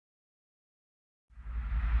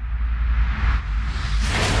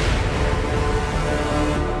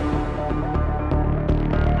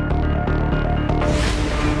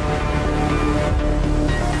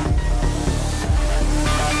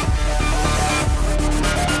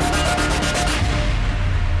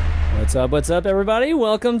What's up, everybody?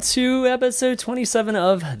 Welcome to episode 27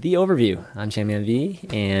 of The Overview. I'm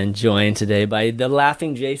ChanManV, and joined today by the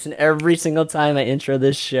laughing Jason every single time I intro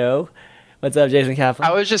this show. What's up, Jason Kaplan?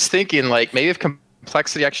 I was just thinking, like, maybe if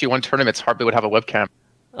Complexity actually won tournaments, Harbleu would have a webcam.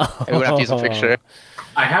 And we would have to use a picture.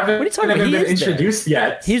 I haven't been introduced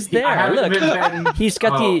yet. He's there. Look, he's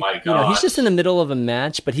got he's just in the middle of a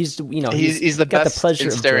match, but he's the got best the pleasure in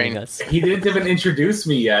of staring. joining us. He didn't even introduce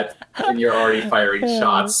me yet, and you're already firing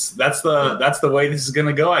shots. That's the way this is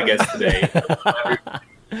gonna go, I guess, today.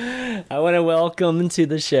 I want to welcome to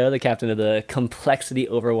the show the captain of the Complexity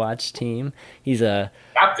Overwatch team. He's a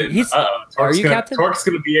captain. Are you captain? Torque's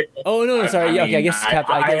gonna be it. Oh no, sorry. Okay, I guess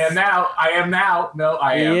captain. I am now. No,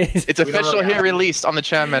 I am. It's official here, released on the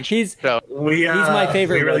ChanManV show. He's my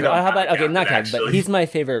favorite. Really How about not captain, but he's my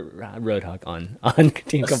favorite Roadhog on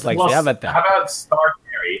Team Complexity. Well, how about that? How about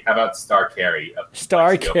Star Carry?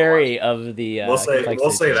 Star Carry of the we'll say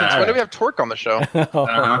that. When do we have Torque on the show?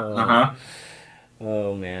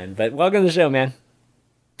 Oh man, but welcome to the show, man.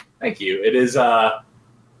 Thank you. It is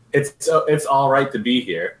it's all right to be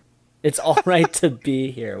here. It's all right to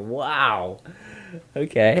be here. Wow.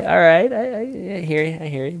 Okay. All right. I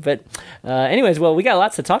hear you. But anyways, well, we got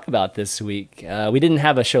lots to talk about this week. We didn't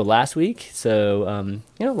have a show last week, so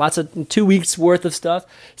lots of 2 weeks worth of stuff.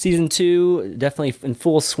 Season 2 definitely in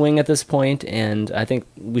full swing at this point, and I think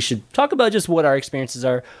we should talk about just what our experiences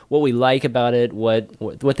are, what we like about it, what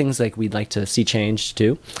things like we'd like to see changed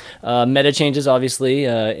too. Meta changes obviously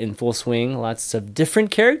in full swing. Lots of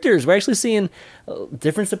different characters. We're actually seeing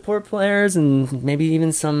different support players and maybe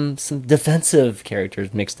even some defensive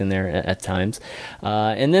characters mixed in there at times.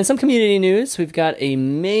 And then some community news. We've got a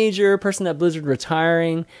major person at Blizzard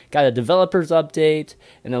retiring, got a developers update,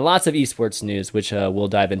 and then lots of esports news, which we'll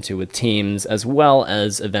dive into with teams as well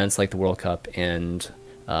as events like the World Cup and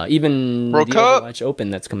even World the Cup Overwatch Open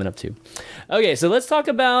that's coming up too. Okay, so let's talk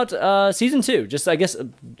about Season 2. Just, I guess,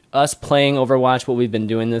 us playing Overwatch, what we've been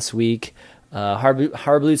doing this week.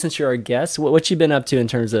 Harbleu, since you're our guest, what you been up to in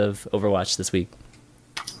terms of Overwatch this week?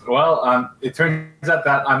 Well, it turns out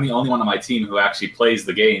that I'm the only one on my team who actually plays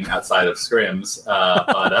the game outside of scrims.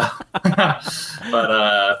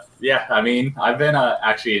 But yeah, I mean, I've been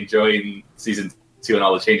actually enjoying Season 2 and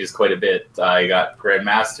all the changes quite a bit. I got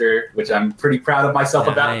Grandmaster, which I'm pretty proud of myself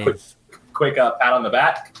about. Quick pat on the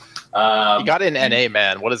back. You got it in NA,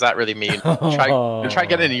 man. What does that really mean? Try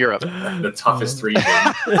getting into Europe. The toughest region.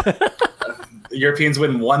 Europeans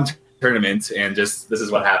win one tournament, and this is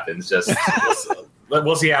what happens.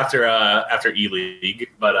 We'll see after E-League,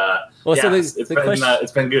 but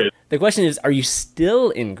it's been good. The question is, are you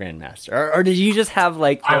still in Grandmaster, or did you just have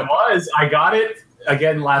like? I got it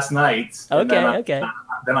again last night. Okay.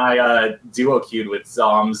 Then I duo queued with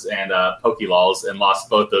Zoms and Pokelols and lost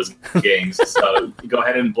both those games. So go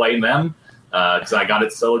ahead and blame them because I got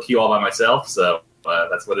it solo queue all by myself. So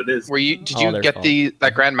that's what it is. Did you get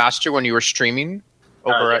that Grandmaster when you were streaming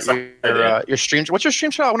over at your streams? What's your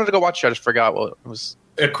stream channel? I wanted to go watch it. I just forgot what it was.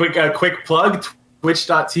 A quick plug.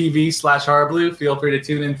 Twitch.tv/Harbleu. Feel free to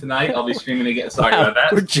tune in tonight. I'll be streaming again. Sorry about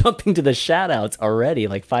that. We're jumping to the shout-outs already,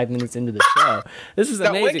 like 5 minutes into the show. This is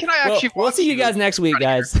amazing. When can I actually we'll see you guys next week,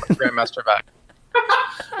 guys. Grandmaster back.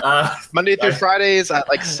 Monday through Fridays at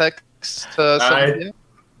like 6 to 7.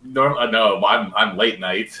 No, I'm late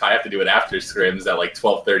night. I have to do it after scrims at like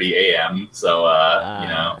 12:30 a.m. So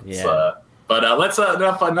yeah. But let's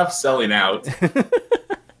enough selling out.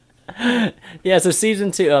 Yeah, so Season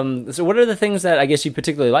 2, so what are the things that I guess you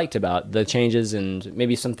particularly liked about the changes and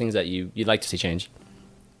maybe some things that you'd like to see change?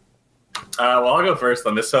 Well, I'll go first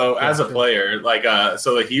on this. So as a player,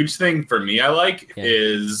 so the huge thing for me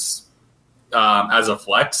is as a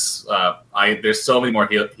flex, there's so many more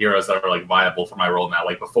heroes that are like viable for my role now.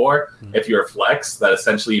 Like before, if you were flex, that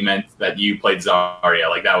essentially meant that you played Zarya.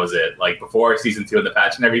 Like that was it. Like before Season 2 and the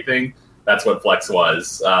patch and everything, that's what flex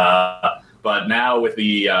was. But now with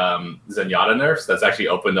the Zenyatta nerfs, that's actually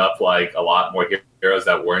opened up like a lot more heroes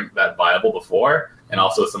that weren't that viable before. And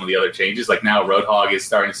also some of the other changes. Like now Roadhog is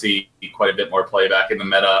starting to see quite a bit more playback in the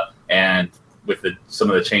meta. And with some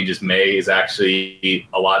of the changes, Mei is actually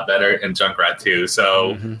a lot better, and Junkrat too.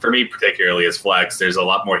 So for me particularly as flex, there's a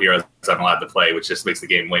lot more heroes I'm allowed to play, which just makes the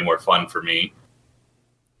game way more fun for me.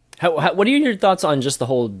 What are your thoughts on just the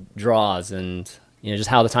whole draws and just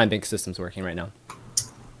how the time bank system's working right now?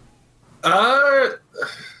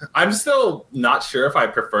 I'm still not sure if I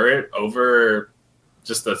prefer it over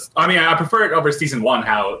I prefer it over Season 1,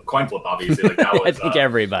 how coin flip, obviously. Like that was, I think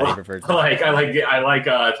everybody prefers that. I like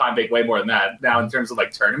time bank way more than that. Now, in terms of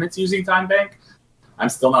like tournaments using time bank, I'm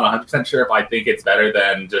still not 100% sure if I think it's better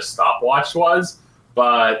than just stopwatch was.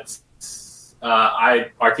 But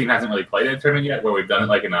Our team hasn't really played in a tournament yet where we've done it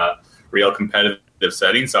like in a real competitive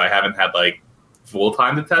setting, so I haven't had like full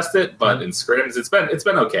time to test it. But in scrims, it's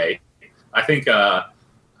been okay. I think I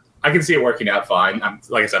can see it working out fine.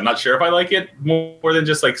 Like I said, I'm not sure if I like it more than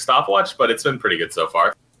just like stopwatch, but it's been pretty good so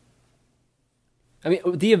far. I mean,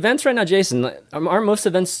 the events right now, Jason, aren't most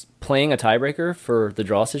events playing a tiebreaker for the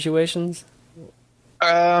draw situations?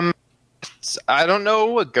 I don't know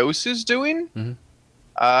what Ghost is doing.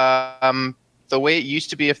 The way it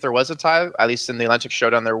used to be, if there was a tie, at least in the Atlantic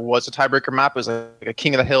Showdown, there was a tiebreaker map. It was like a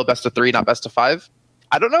King of the Hill, best of 3, not best of 5.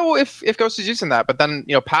 I don't know if Ghost is using that, but then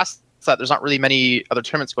past that, there's not really many other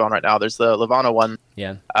tournaments going on right now. There's the Levana one.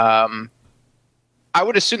 Yeah. I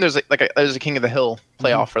would assume there's there's a King of the Hill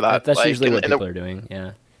playoff for that. That's usually what people are doing.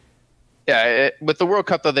 Yeah. Yeah. With the World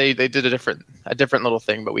Cup though, they did a different little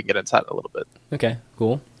thing, but we can get into that in a little bit. Okay.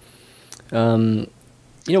 Cool.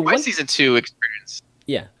 My season 2 experience.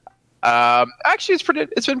 Yeah. Actually,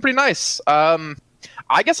 it's been pretty nice.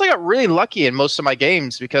 I guess I got really lucky in most of my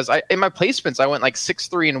games because in my placements I went like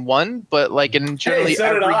 6-3-1, but like in generally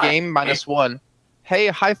every game -1. Hey,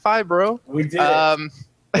 high five, bro. We did.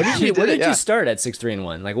 What did you start at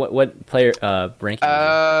 6-3-1? Like what player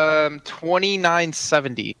ranking?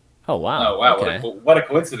 2970. Oh wow! Oh wow! Okay. What a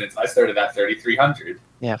coincidence! I started at 3300.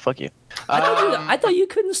 Yeah, fuck you. I thought you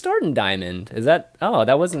couldn't start in Diamond. Is that? Oh,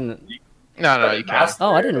 that wasn't. No, you can't.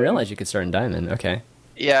 Oh, I didn't realize you could start in Diamond. Okay.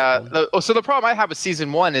 Yeah. So the problem I have with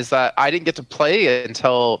season 1 is that I didn't get to play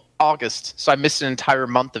until August, so I missed an entire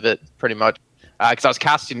month of it pretty much. Because I was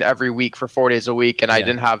casting every week for 4 days a week, and I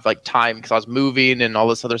didn't have like time because I was moving and all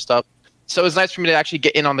this other stuff. So it was nice for me to actually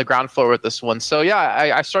get in on the ground floor with this one. So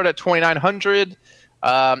yeah, I started at 2900.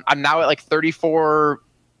 I'm now at like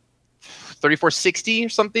 3460 or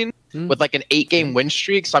something with like an 8-game win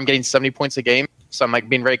streak. So I'm getting 70 points a game. So I'm like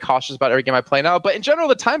being very cautious about every game I play now. But in general,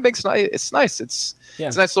 the time bank's nice. It's nice. It's a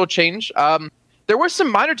nice little change. There were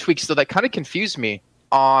some minor tweaks though that kind of confused me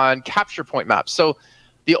on capture point maps. So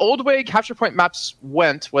the old way capture point maps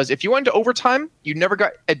was if you went to overtime, you never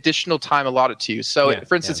got additional time allotted to you. So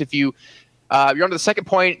for instance, if you're on the second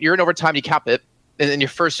point, you're in overtime, you cap it, and then your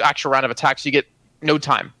first actual round of attacks, you get no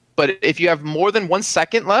time. But if you have more than 1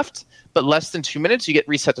 second left, but less than 2 minutes, you get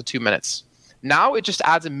reset to 2 minutes. Now it just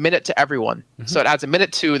adds a minute to everyone. So it adds a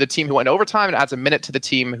minute to the team who went overtime, and it adds a minute to the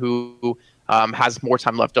team who has more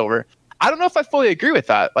time left over. I don't know if I fully agree with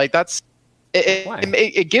that. Like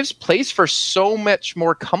it gives place for so much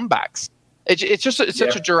more comebacks. It's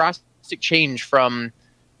such a drastic change from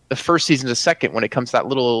the first season to second when it comes to that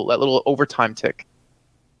little overtime tick.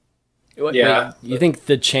 Wait, you think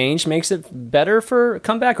the change makes it better for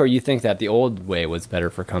comeback, or you think that the old way was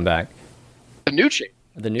better for comeback? The new change.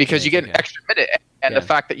 Because you get an extra minute, and the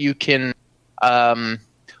fact that you can well,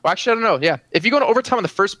 actually I don't know. Yeah, if you go to overtime on the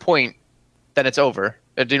first point, then it's over.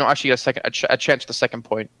 You don't actually get a chance at the second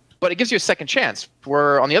point, but it gives you a second chance.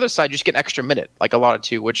 Where on the other side, you just get an extra minute, like allotted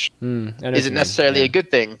to, which isn't necessarily a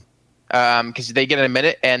good thing, because they get a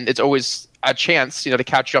minute, and it's always a chance, to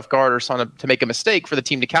catch you off guard or something to make a mistake for the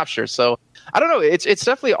team to capture. So I don't know. It's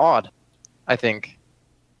definitely odd. I think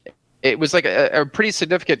it was like a pretty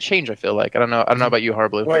significant change. I feel like I don't know about you,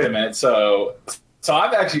 Harbleu. Wait a minute. So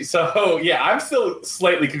I'm still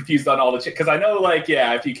slightly confused on all the because I know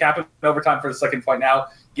if you cap it overtime for the second point now,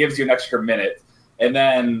 gives you an extra minute, and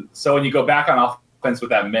then so when you go back on offense with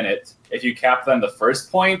that minute, if you cap then the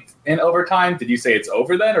first point in overtime, did you say it's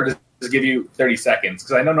over then, or does it give you 30 seconds?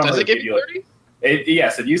 Because I know normally does it give you 30?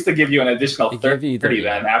 Yes, it used to give you an additional 30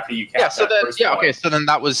 then after you cap so then first point. Okay, so then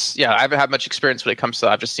that was I haven't had much experience when it comes to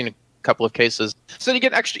that. I've just seen a couple of cases. So you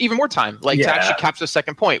get even more time, to actually capture the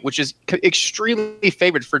second point, which is extremely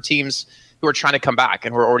favored for teams who are trying to come back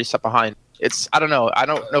and who are already set behind. I don't know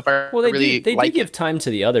if I really they like do give time to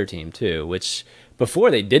the other team too, which before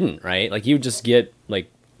they didn't, right? Like you just get like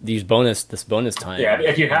this bonus time. Yeah,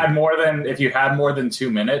 if you had more than 2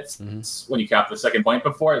 minutes when you capped the second point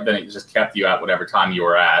before, then it just kept you at whatever time you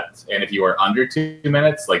were at. And if you were under 2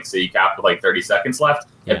 minutes, like say you capped with like 30 seconds left,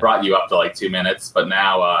 it brought you up to like 2 minutes. But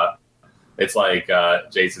now it's like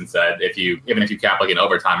Jason said, even if you cap like an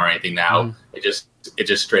overtime or anything now, it just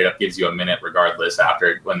straight up gives you a minute regardless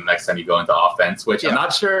after when the next time you go into offense, which I'm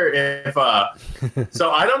not sure if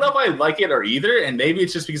so I don't know if I like it or either, and maybe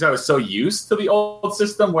it's just because I was so used to the old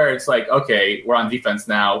system where it's like, okay, we're on defense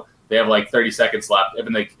now, they have like 30 seconds left,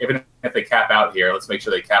 even if they cap out here, let's make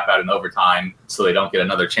sure they cap out in overtime so they don't get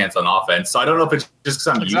another chance on offense. So I don't know if it's just because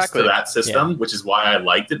I'm used to that system, which is why I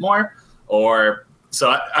liked it more, or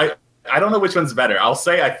so I don't know which one's better. I'll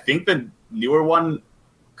say I think the newer one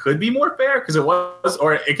could be more fair because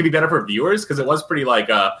it could be better for viewers because it was pretty like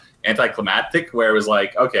anticlimactic, where it was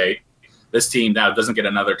like, okay, this team now doesn't get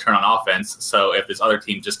another turn on offense. So if this other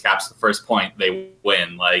team just caps the first point, they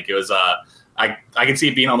win. Like it was, I can see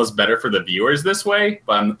it being almost better for the viewers this way.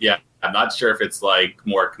 But I'm not sure if it's like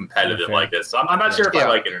more competitive like this. So I'm not sure if I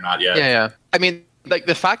like it or not yet. Yeah. I mean, like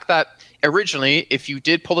the fact that originally, if you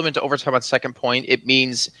did pull them into overtime on second point, it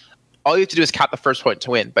means all you have to do is cap the first point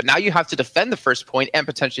to win. But now you have to defend the first point and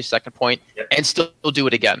potentially second point and still do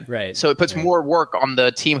it again. Right. So it puts more work on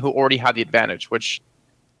the team who already had the advantage, which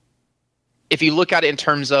if you look at it in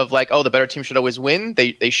terms of like, oh, the better team should always win,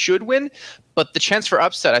 they should win. But the chance for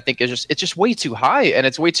upset, I think, it's just way too high and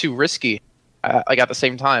it's way too risky. Like at the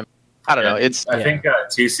same time, I don't know. I think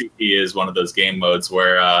 2CP is one of those game modes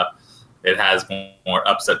where it has more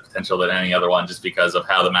upset potential than any other one, just because of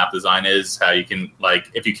how the map design is. How you can,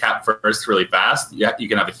 like, if you cap first really fast, you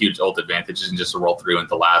can have a huge ult advantage and just roll through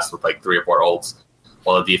into last with like 3 or 4 ults,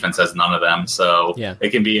 while the defense has none of them. So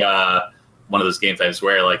it can be one of those game types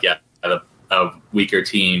where, like, a weaker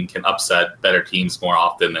team can upset better teams more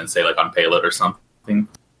often than, say, like on payload or something.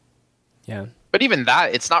 Yeah. But even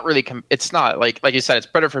that, it's not really. It's not like you said. It's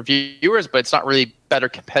better for viewers, but it's not really better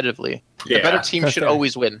competitively. The better team should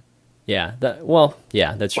always win. Yeah.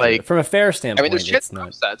 That's true. Like, from a fair standpoint, I mean, there's chance for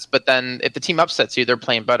upsets, but then if the team upsets you, they're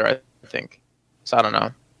playing better, I think. So I don't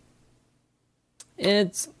know.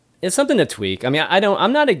 It's something to tweak. I mean,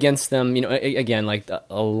 I'm not against them. You know, again, like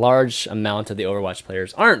a large amount of the Overwatch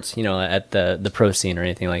players aren't, you know, at the pro scene or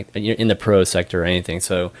anything, like in the pro sector or anything.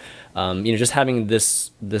 So, you know, just having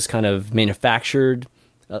this kind of manufactured,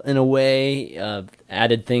 in a way,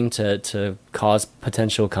 added thing to cause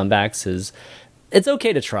potential comebacks it's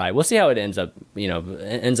okay to try. We'll see how it ends up. You know,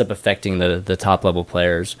 ends up affecting the top level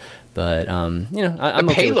players. But you know, I'm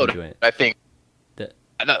okay with doing it. I think.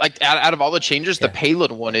 Like out of all the changes, the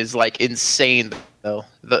payload one is like insane. Though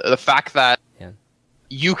the fact that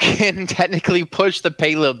you can technically push the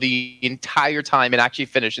payload the entire time and actually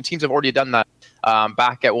finish, and teams have already done that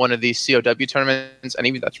back at one of these COW tournaments, and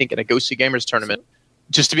even I think in a Ghosty Gamers tournament,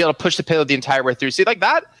 just to be able to push the payload the entire way through. See, like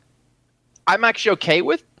that, I'm actually okay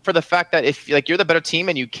with. For the fact that if like you're the better team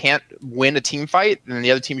and you can't win a team fight, then the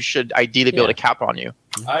other team should ideally be able to cap on you.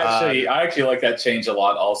 I actually like that change a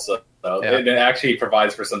lot. Also, though it actually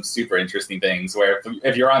provides for some super interesting things. Where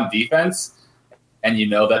if you're on defense and you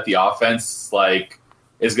know that the offense like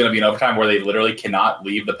is going to be an overtime where they literally cannot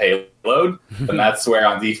leave the payload, then that's where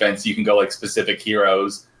on defense you can go like specific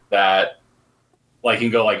heroes that. Like you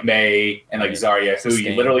can go like Mei and like Zarya, who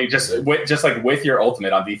you literally just like with your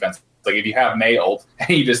ultimate on defense. Like if you have Mei ult and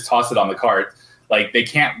you just toss it on the cart, like they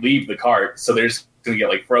can't leave the cart, so they're just gonna get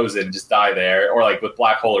like frozen and just die there. Or like with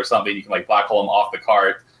black hole or something, you can like black hole them off the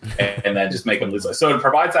cart and then just make them lose. So it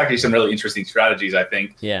provides actually some really interesting strategies, I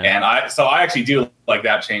think. Yeah. And I actually do like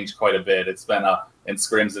that change quite a bit. It's been in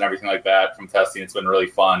scrims and everything like that from testing. It's been really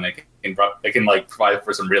fun. It can like provide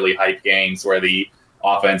for some really hype games where the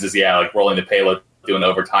offense is like rolling the payload, doing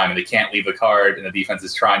overtime, and they can't leave the card, and the defense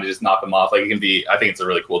is trying to just knock them off. Like it can be, I think it's a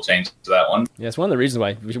really cool change to that one. Yeah, it's one of the reasons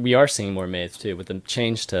why we are seeing more Maids too, with the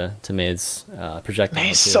change to Maids projectile.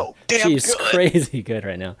 Mai's so damn she's good. Crazy good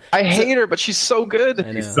right now. I hate her, but she's so good.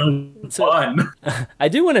 She's so fun. I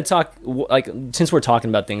do want to talk, like, since we're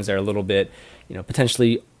talking about things that are a little bit, you know,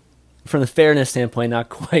 potentially from the fairness standpoint, not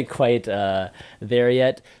quite there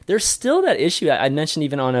yet. There's still that issue I mentioned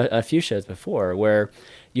even on a few shows before, where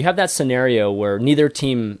you have that scenario where neither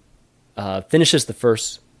team finishes the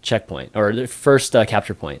first checkpoint or the first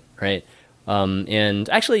capture point, right? And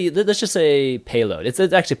actually, let's just say payload. It's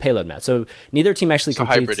actually payload match. So neither team actually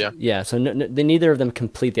completes. Hybrid, yeah. So neither of them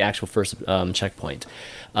complete the actual first checkpoint.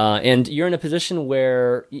 And you're in a position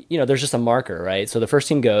where, you know, there's just a marker, right? So the first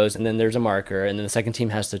team goes, and then there's a marker, and then the second team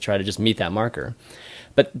has to try to just meet that marker.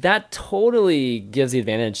 But that totally gives the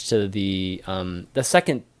advantage to the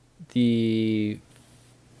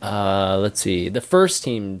first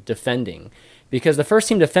team defending, because the first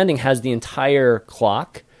team defending has the entire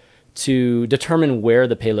clock to determine where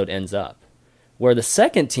the payload ends up, where the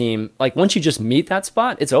second team, like, once you just meet that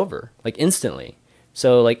spot, it's over, like, instantly.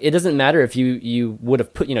 So, like, it doesn't matter if you would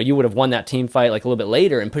have won that team fight like a little bit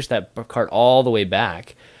later and pushed that cart all the way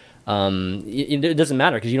back. It doesn't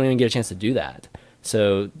matter because you don't even get a chance to do that.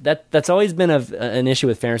 So that's always been an issue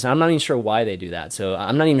with fairness. I'm not even sure why they do that. So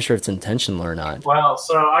I'm not even sure if it's intentional or not. Well,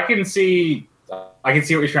 so I can see what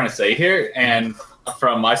you're trying to say here, and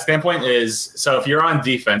from my standpoint is, so if you're on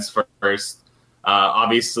defense first,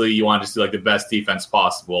 obviously you want to just do like the best defense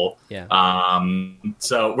possible. Yeah.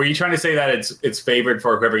 So were you trying to say that it's favored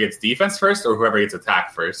for whoever gets defense first or whoever gets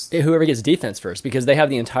attack first? Whoever gets defense first, because they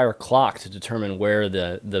have the entire clock to determine where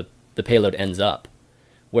the payload ends up.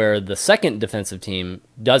 where the second defensive team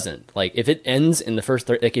doesn't. Like if it ends in the first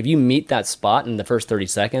like if you meet that spot in the first 30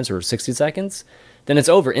 seconds or 60 seconds, then it's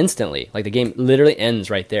over instantly. Like the game literally ends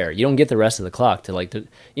right there. You don't get the rest of the clock to like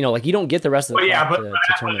you don't get the rest of the clock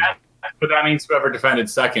to turn it. But that means whoever defended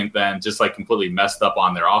second then just like completely messed up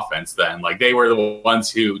on their offense then. Like they were the ones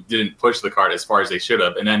who didn't push the cart as far as they should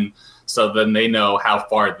have. And then so then they know how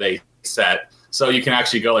far they set. So you can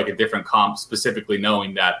actually go like a different comp specifically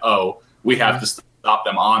knowing that, we have to stop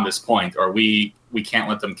them on this point, or we can't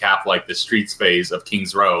let them cap like the streets phase of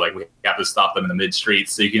King's Row. Like we have to stop them in the mid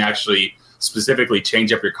streets. So you can actually specifically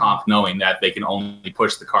change up your comp knowing that they can only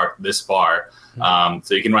push the cart this far.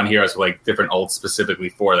 So you can run heroes with like different ults specifically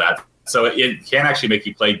for that. So it can actually make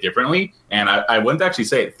you play differently. And I wouldn't actually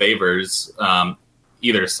say it favors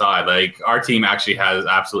either side. Like our team actually has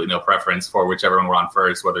absolutely no preference for whichever one we're on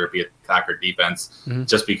first, whether it be attack or defense,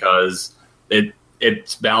 just because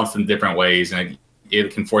it's balanced in different ways and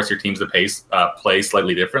it can force your teams to play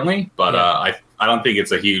slightly differently. But I don't think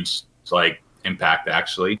it's a huge like impact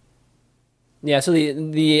actually. Yeah, so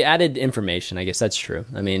the added information, I guess that's true.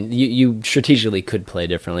 I mean, you strategically could play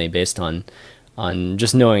differently based on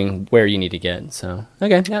just knowing where you need to get. So,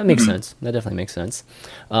 okay, that makes sense. That definitely makes sense.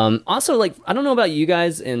 Also, like, I don't know about you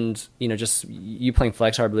guys and, just you playing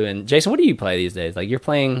Flex, Harbleu, and Jason, what do you play these days? Like, you're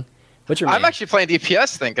playing, what's your main? I'm actually playing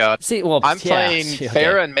DPS, thank God. See, well, I'm playing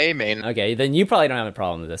Pharah and Mei main. Okay, then you probably don't have a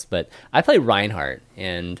problem with this, but I play Reinhardt,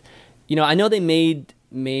 and, I know they made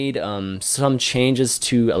some changes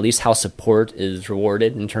to at least how support is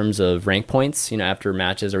rewarded in terms of rank points, after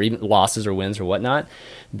matches or even losses or wins or whatnot.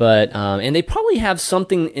 But and they probably have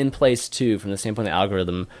something in place too from the standpoint of the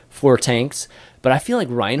algorithm for tanks. But I feel like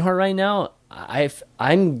Reinhardt right now, I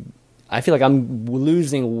feel like I'm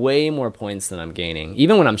losing way more points than I'm gaining,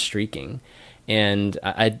 even when I'm streaking. And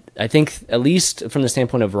I think at least from the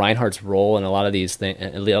standpoint of Reinhardt's role in a lot of these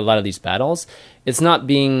battles, it's not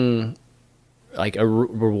being like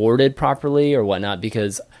rewarded properly or whatnot,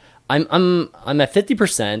 because I'm at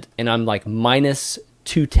 50% and I'm like minus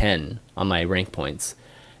 210 on my rank points,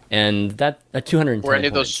 and that at 210. Were any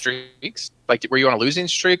of those streaks like were you on a losing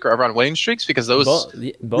streak or ever on winning streaks? Because those both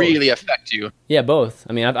really affect you. Yeah, both.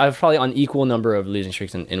 I mean, I've probably on equal number of losing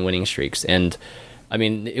streaks and winning streaks, and I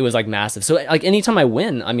mean it was like massive. So like anytime I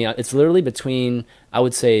win, I mean it's literally between I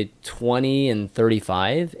would say 20 and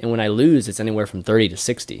 35, and when I lose, it's anywhere from 30 to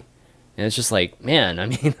 60. And it's just like, man, I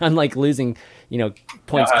mean, I'm like losing,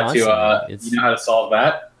 points constantly. You know how to solve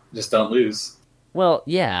that? Just don't lose. Well,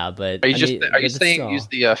 yeah, but are you saying use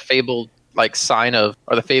the fabled like sign of,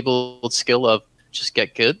 or the fabled skill of just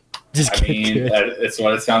get good? It's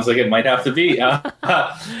what it sounds like it might have to be.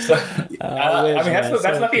 That's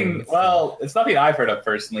nothing. Well, it's nothing I've heard of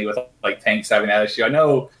personally with like tanks having that issue. I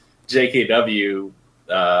know JKW.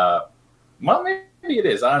 Well, maybe it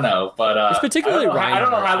is. I don't know, but it's particularly I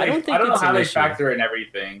don't know how they factor in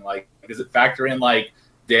everything. Like, does it factor in like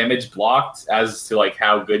damage blocked as to like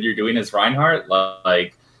how good you're doing as Reinhardt?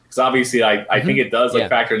 Like, because obviously, I think it does like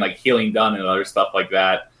factor in like healing done and other stuff like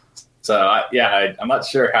that. So I'm not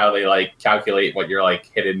sure how they like calculate what your like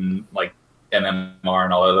hidden like MMR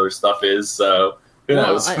and all that other stuff is. So who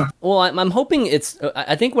knows? I'm hoping it's.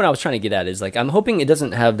 I think what I was trying to get at is like I'm hoping it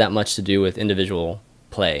doesn't have that much to do with individual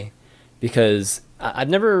play. Because I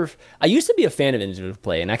used to be a fan of individual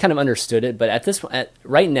play, and I kind of understood it. But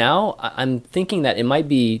right now, I'm thinking that it might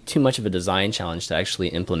be too much of a design challenge to actually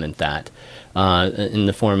implement that in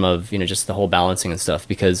the form of just the whole balancing and stuff.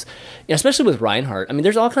 Because especially with Reinhardt, I mean,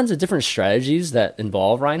 there's all kinds of different strategies that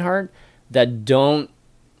involve Reinhardt that don't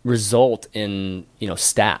result in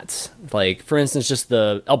stats. Like for instance, just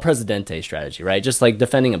the El Presidente strategy, right? Just like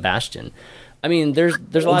defending a bastion. I mean, there's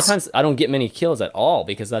a lot of times I don't get many kills at all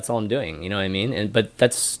because that's all I'm doing. You know what I mean? But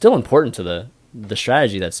that's still important to the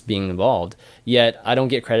strategy that's being involved. Yet I don't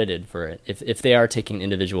get credited for it if they are taking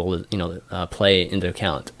individual play into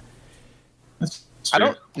account. I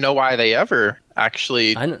don't know why they ever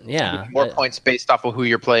actually more points based off of who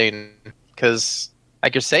you're playing. Because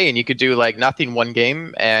like you're saying, you could do like nothing one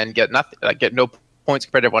game and get nothing, like get no points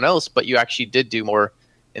compared to everyone else, but you actually did do more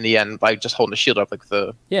in the end, like just holding the shield up, like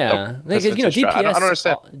DPS. I don't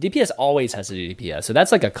understand. DPS always has to do DPS, so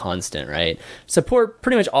that's like a constant, right? Support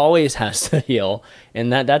pretty much always has to heal, and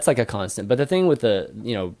that's like a constant. But the thing with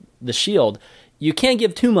the shield, you can't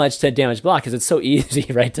give too much to damage block because it's so easy,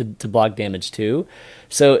 right, to block damage too.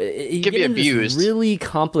 So you can be abused. Really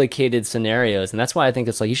complicated scenarios, and that's why I think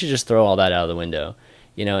it's like you should just throw all that out of the window.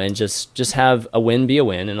 And just have a win be a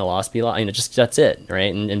win and a loss be a loss. Just that's it,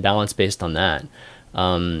 right? And balance based on that.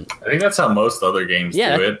 I think that's how most other games do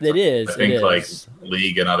it. It is. I think like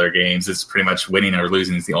League and other games, it's pretty much winning or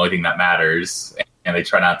losing is the only thing that matters. and they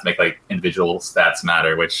try not to make like individual stats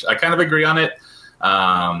matter, which I kind of agree on it.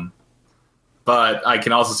 But I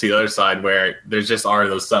can also see the other side where there's just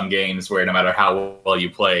those some games where no matter how well you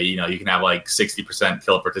play, you can have like 60%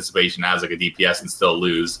 kill participation as like a DPS and still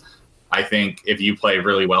lose. I think if you play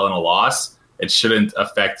really well in a loss, it shouldn't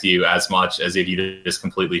affect you as much as if you just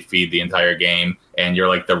completely feed the entire game and you're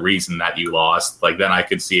like the reason that you lost. Like then I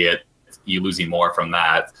could see you losing more from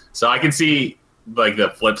that. So I can see like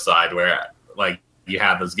the flip side where like you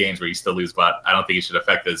have those games where you still lose, but I don't think it should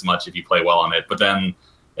affect it as much if you play well on it. But then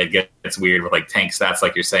it gets weird with like tank stats,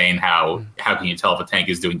 like you're saying. How can you tell if a tank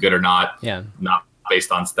is doing good or not? Yeah, not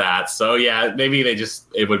based on stats. So yeah, maybe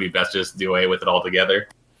it would be best just do away with it altogether.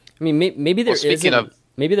 I mean, maybe there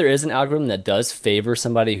is an algorithm that does favor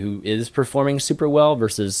somebody who is performing super well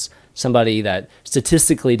versus somebody that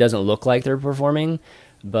statistically doesn't look like they're performing.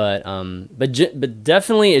 But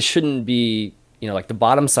definitely it shouldn't be. Like the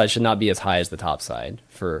bottom side should not be as high as the top side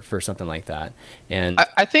for something like that. And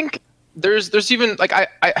I think there's even like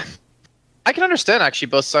I can understand actually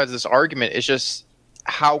both sides of this argument. It's just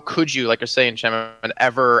how could you, like you're saying, ChanManV,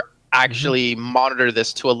 ever actually monitor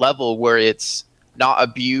this to a level where it's not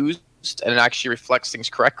abused and it actually reflects things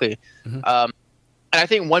correctly? And I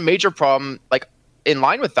think one major problem, like in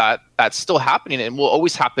line with that's still happening and will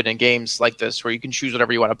always happen in games like this where you can choose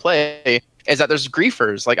whatever you want to play, is that there's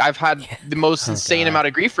griefers. Like I've had the most insane amount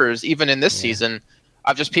of griefers even in this season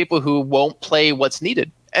of just people who won't play what's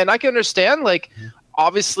needed. And I can understand, like,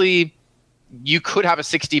 obviously you could have a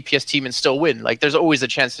 6 DPS team and still win. Like there's always a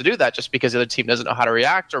chance to do that just because the other team doesn't know how to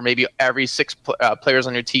react, or maybe every 6 players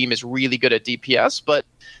on your team is really good at DPS. But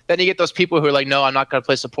then you get those people who are like, no, I'm not going to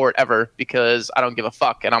play support ever because I don't give a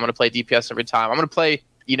fuck and I'm going to play DPS every time. I'm going to play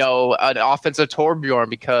an offensive Torbjorn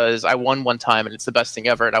because I won one time and it's the best thing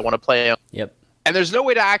ever and I want to play him. Yep. And there's no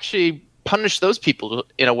way to actually punish those people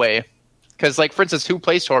in a way. Because, like, for instance, who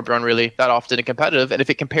plays Torbjorn really that often in competitive? And if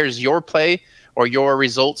it compares your play or your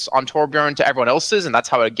results on Torbjorn to everyone else's, and that's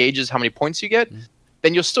how it gauges how many points you get,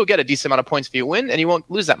 then you'll still get a decent amount of points if you win, and you won't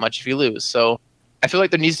lose that much if you lose. So I feel like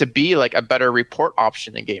there needs to be, like, a better report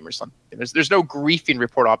option in game or something. There's no griefing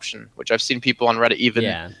report option, which I've seen people on Reddit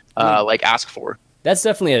even ask for. That's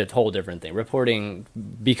definitely a whole different thing. Reporting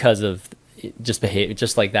because of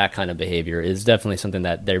just like that kind of behavior is definitely something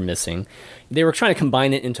that they're missing. They were trying to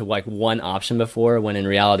combine it into like one option before, when in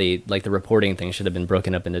reality, like the reporting thing should have been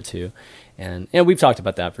broken up into 2. And we've talked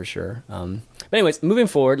about that for sure. But anyways, moving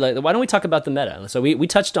forward, like, why don't we talk about the meta? So we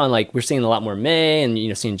touched on, like, we're seeing a lot more Mei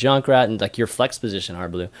and seeing Junkrat and like your flex position,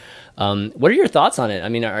 Harbleu. What are your thoughts on it? I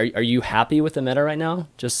mean, are you happy with the meta right now?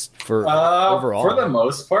 Just for overall, for the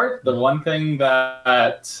most part, the one thing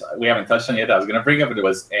that we haven't touched on yet that I was going to bring up, it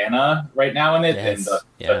was Ana right now in it, and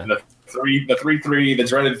the 3-3, the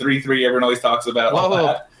dreaded 3-3 everyone always talks about.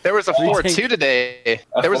 Whoa, there was a 4-2 today.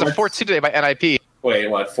 There was a 4-2 today by NIP. Wait,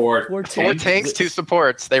 what? Four tanks, 2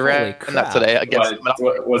 supports. They ran that today against.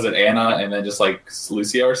 What was it, Ana, and then just like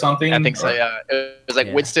Lucio or something? I think so. Yeah, it was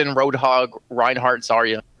like Winston, Roadhog, Reinhardt,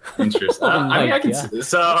 Zarya. Interesting. I mean, I can see.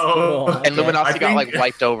 So, and Luminosity got like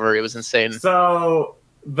wiped over. It was insane. So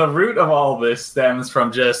the root of all this stems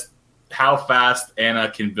from just how fast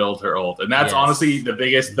Ana can build her ult, and that's honestly the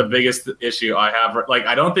biggest issue I have. Like,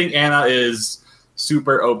 I don't think Ana is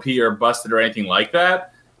super OP or busted or anything like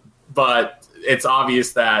that, but it's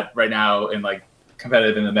obvious that right now in like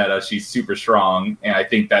competitive in the meta, she's super strong, and I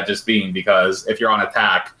think that just being because if you're on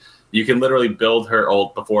attack, you can literally build her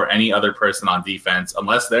ult before any other person on defense,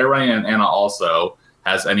 unless they're running an Ana also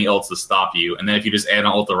has any ults to stop you. And then if you just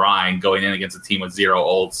Ana ult the Ryan going in against a team with 0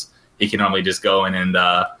 ults, he can normally just go in and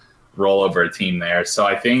roll over a team there. So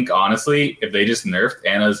I think, honestly, if they just nerfed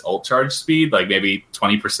Ana's ult charge speed, like maybe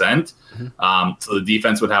 20%, so the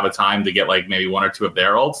defense would have a time to get like maybe 1 or 2 of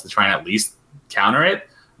their ults to try and at least counter it,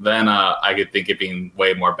 then I could think it being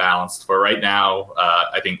way more balanced. For right now,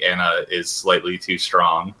 I think Ana is slightly too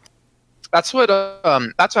strong. That's what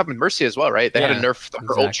happened with Mercy as well, right? They had to nerf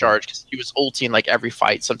her ult charge because she was ulting like every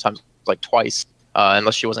fight, sometimes like twice,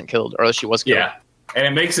 unless she wasn't killed, or unless she was killed. Yeah, and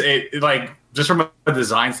it makes it like, just from a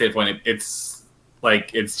design standpoint, it's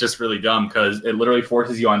just really dumb because it literally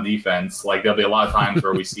forces you on defense. Like, there'll be a lot of times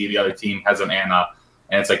where we see the other team has an Ana,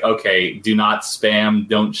 and it's like, okay, do not spam,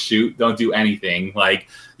 don't shoot, don't do anything. Like,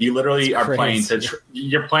 you literally are playing to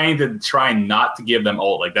you're playing to try not to give them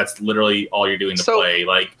ult. Like, that's literally all you're doing to play.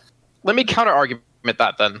 Like, let me counter argument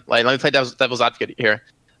that then. Like, let me play devil's advocate here.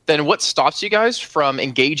 Then what stops you guys from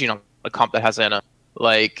engaging on a comp that has Ana?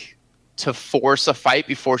 Like, to force a fight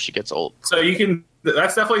before she gets ult. So you can.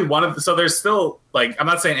 That's definitely one of. So there's still, like, I'm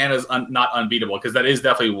not saying Ana's not unbeatable, because that is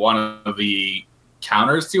definitely one of the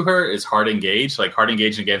counters to her is hard engage. Like, hard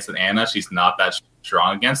engage against an Ana, she's not that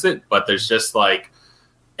strong against it. But there's just like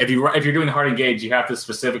if you're doing hard engage, you have to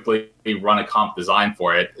specifically run a comp design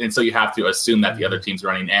for it, and so you have to assume that the other team's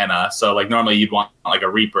running Ana. So like normally you'd want like a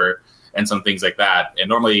Reaper and some things like that, and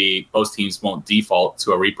normally most teams won't default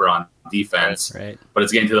to a Reaper on defense. Right. But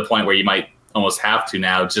it's getting to the point where you might almost have to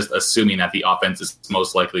now, just assuming that the offense is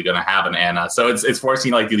most likely going to have an Ana. So it's forcing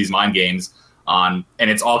you to like do these mind games on, and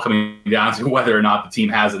it's all coming down to whether or not the team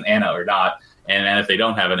has an Ana or not. And then if they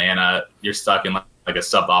don't have an Ana, you're stuck in like a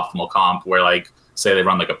suboptimal comp where like say they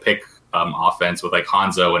run like a pick offense with like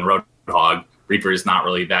Hanzo and Roadhog. Reaper is not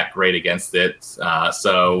really that great against it.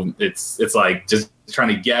 So it's like just trying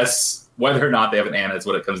to guess whether or not they have an Ana is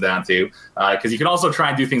what it comes down to. Because you can also try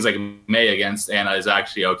and do things like Mei against Ana is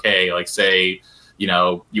actually okay. Like say,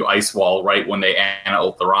 you ice wall right when they Ana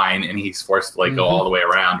ult the Rhine and he's forced to like go all the way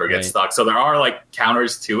around or get stuck. So there are like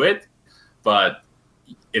counters to it, but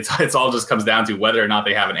it's all just comes down to whether or not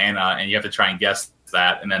they have an Ana, and you have to try and guess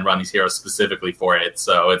that and then run these heroes specifically for it.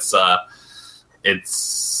 So it's a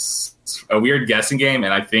weird guessing game,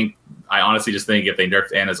 and I honestly just think if they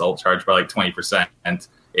nerfed Ana's ult charge by like 20%,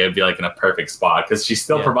 it would be like in a perfect spot because she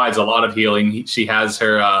still provides a lot of healing. She has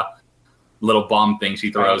her little bomb thing she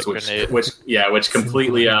throws, which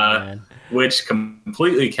completely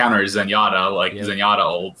counters Zenyatta. Like Zenyatta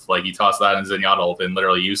ult, like you toss that in Zenyatta ult and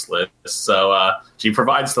literally useless. So she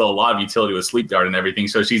provides still a lot of utility with sleep dart and everything.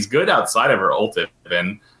 So she's good outside of her ult,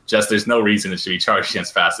 and just there's no reason it should be charged as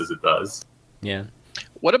fast as it does. Yeah.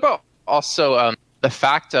 What about also the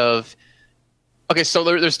fact of so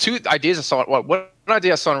there's two ideas I saw. One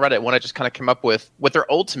idea I saw on Reddit, one I just kind of came up with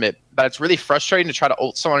their ultimate, that it's really frustrating to try to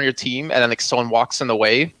ult someone on your team and then like someone walks in the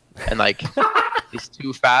way and like he's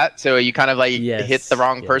too fat, so you kind of like hit the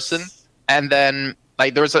wrong person, and then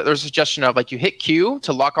like there was a suggestion of like you hit Q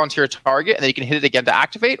to lock onto your target and then you can hit it again to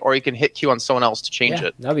activate, or you can hit Q on someone else to change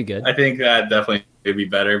it. That'd be good. I think that definitely would be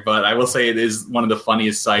better, but I will say it is one of the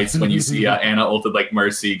funniest sights when you see Ana ulted like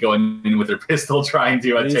Mercy going in with her pistol trying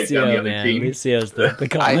to take down the other team. Lucio's the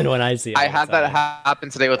common one I see. I had that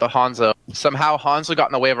happen today with a Hanzo. Somehow Hanzo got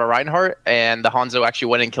in the way of a Reinhardt, and the Hanzo actually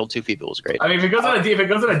went and killed two people. It was great. I mean, if it goes on a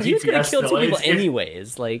DPS, he's gonna kill two people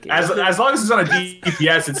anyways. Like as long as it's on a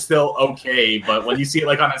DPS, it's still okay. But when you see it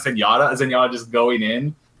like on a Zenyatta just going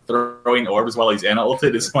in, throwing orbs while he's Ana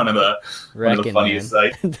ulted is one of the funniest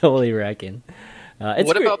sights. Totally wrecking.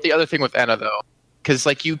 What about the other thing with Ana though? Because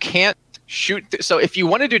like you can't shoot. So if you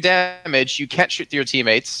want to do damage, you can't shoot through your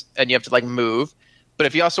teammates, and you have to like move. But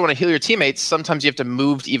if you also want to heal your teammates, sometimes you have to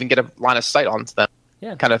move to even get a line of sight onto them.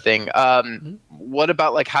 Yeah. Kind of thing. What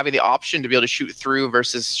about like having the option to be able to shoot through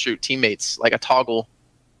versus shoot teammates, like a toggle?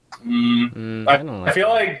 I feel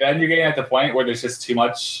like then you're getting at the point where there's just too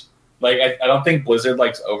much. Like I don't think Blizzard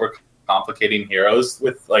likes overcomplicating heroes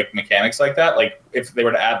with like mechanics like that. Like if they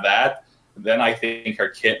were to add that, then I think her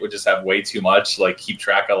kit would just have way too much, like keep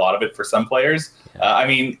track of a lot of it for some players. I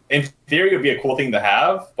mean, in theory, it would be a cool thing to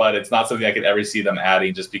have, but it's not something I could ever see them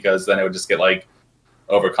adding just because then it would just get like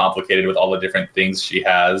overcomplicated with all the different things she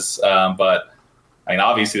has. But I mean,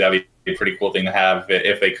 obviously that'd be a pretty cool thing to have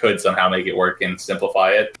if they could somehow make it work and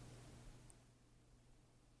simplify it.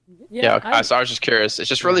 So I was just curious. It's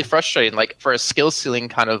just really frustrating, like for a skill ceiling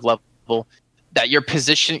kind of level, that your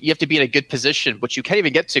position, you have to be in a good position, which you can't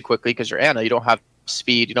even get to quickly because you're Ana. You don't have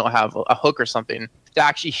speed. You don't have a hook or something to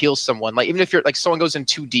actually heal someone. Like even if you're like someone goes in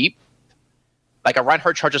too deep, like a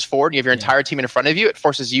Reinhardt charges forward and you have your entire team in front of you, it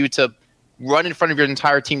forces you to run in front of your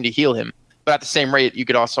entire team to heal him. But at the same rate, you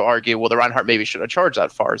could also argue, well, the Reinhardt maybe should have charged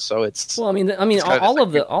that far. So it's all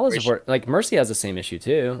of the support, like Mercy has the same issue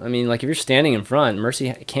too. I mean, like if you're standing in front,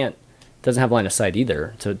 Mercy doesn't have line of sight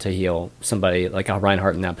either to heal somebody like a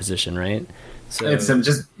Reinhardt in that position, right? So it's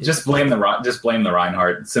just blame the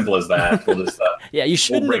Reinhardt. Simple as that. We'll just you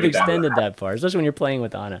shouldn't have extended that far, especially when you're playing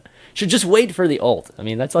with Ana. You should just wait for the ult. I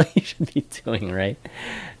mean, that's all you should be doing, right?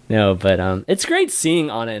 No, but it's great seeing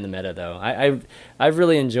Ana in the meta though. I've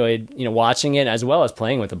really enjoyed watching it as well as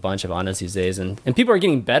playing with a bunch of Anas these days, and people are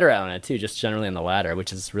getting better at it too, just generally on the ladder,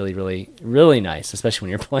 which is really, really, really nice, especially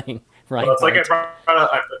when you're playing. Right. Well, it's like I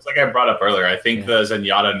brought up earlier. I think the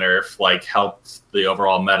Zenyatta nerf like helped the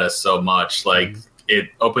overall meta so much. Like it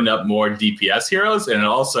opened up more DPS heroes, and it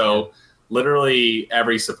also literally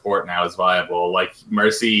every support now is viable. Like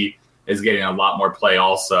Mercy is getting a lot more play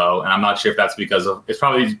also, and I'm not sure if that's it's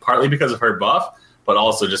probably partly because of her buff, but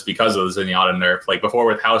also just because of the Zenyatta nerf. Like before,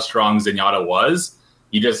 with how strong Zenyatta was,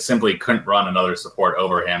 you just simply couldn't run another support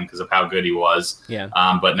over him because of how good he was. Yeah.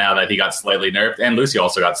 But now that he got slightly nerfed, and Lucy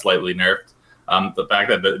also got slightly nerfed, the fact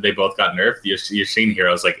that they both got nerfed, you're seeing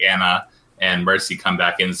heroes like Ana and Mercy come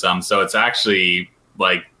back in some. So it's actually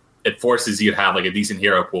like it forces you to have like a decent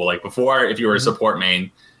hero pool. Like before, if you were a support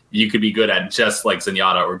main, you could be good at just like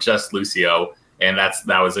Zenyatta or just Lucio, and that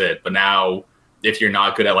was it. But now, if you're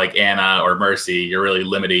not good at like Ana or Mercy, you're really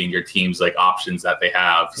limiting your team's like options that they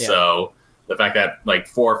have. Yeah. So the fact that like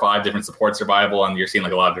 4 or 5 different supports are viable, and you're seeing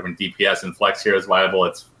like a lot of different DPS and flex heroes viable,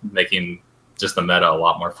 it's making just the meta a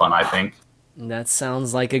lot more fun, I think. That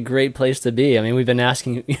sounds like a great place to be. I mean, we've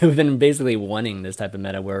been basically wanting this type of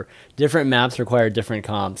meta where different maps require different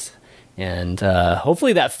comps. And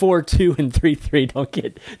hopefully that 4-2 and 3-3 don't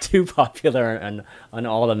get too popular on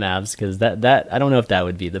all the maps, because that I don't know if that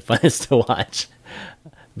would be the funnest to watch.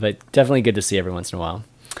 But definitely good to see every once in a while.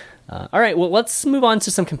 All right, well, let's move on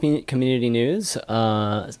to some community news.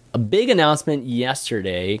 A big announcement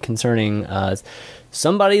yesterday concerning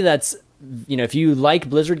somebody that's, if you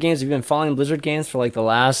like Blizzard games, if you've been following Blizzard games for like the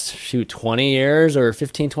last 20 years or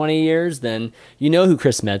 15, 20 years, then you know who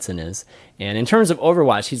Chris Metzen is. And in terms of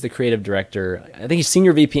Overwatch, he's the creative director. I think he's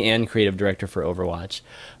senior VP and creative director for Overwatch.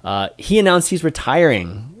 He announced he's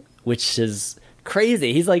retiring, which is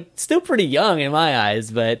crazy. He's like still pretty young in my eyes,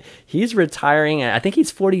 but he's retiring. I think he's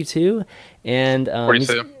 42, and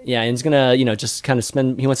 42. And he's gonna just kind of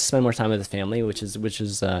he wants to spend more time with his family, which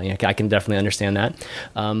is I can definitely understand that.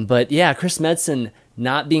 But yeah, Chris Metzen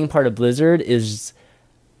not being part of Blizzard is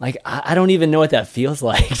like, I don't even know what that feels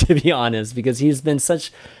like, to be honest, because he's been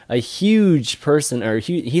such a huge person, or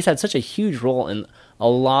he's had such a huge role in a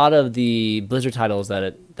lot of the Blizzard titles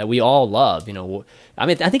that we all love. I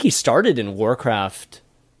mean, I think he started in Warcraft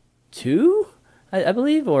 2, I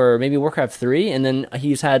believe, or maybe Warcraft 3, and then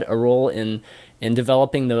he's had a role in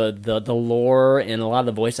developing the lore and a lot of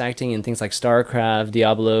the voice acting and things like StarCraft,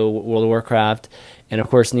 Diablo, World of Warcraft, and of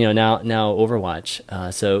course, now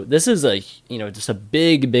Overwatch. So this is just a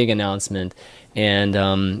big announcement, and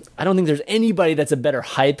I don't think there's anybody that's a better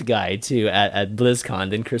hype guy too at BlizzCon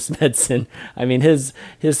than Chris Metzen. I mean, his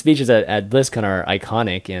speeches at BlizzCon are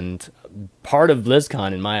iconic and part of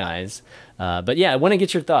BlizzCon in my eyes. But yeah, I want to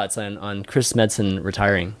get your thoughts on Chris Metzen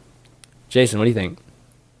retiring. Jason, what do you think?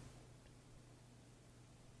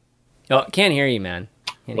 Oh, can't hear you, man.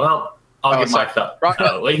 I'll get my thought.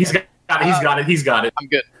 He's got it. I'm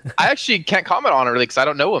good. I actually can't comment on it really because I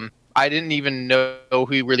don't know him. I didn't even know who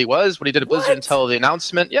he really was, what he did at Blizzard until the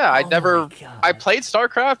announcement. Yeah, I played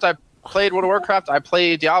StarCraft, I played World of Warcraft, I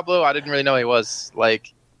played Diablo. I didn't really know who he was.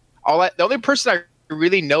 Like, the only person I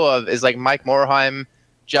really know of is like Mike Morhaime,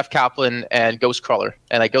 Jeff Kaplan, and Ghostcrawler.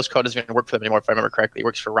 And like Ghostcrawler doesn't even work for them anymore, if I remember correctly. He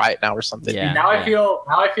works for Riot now or something. Yeah, I feel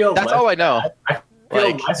that's all I know. I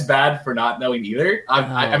feel less bad for not knowing either.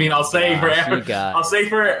 I'll say for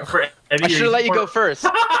I should have let you go first.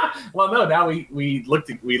 Well, no, now we look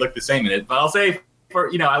the same in it. But I'll say for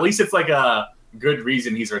at least it's like a good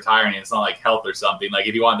reason he's retiring. It's not like health or something. Like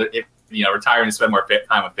if you want to, retire and spend more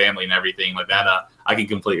time with family and everything like that, I can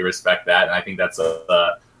completely respect that, and I think that's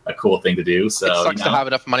a cool thing to do. So it sucks to have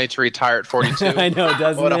enough money to retire at 42. I know,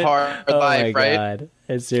 doesn't what it? A hard life, right?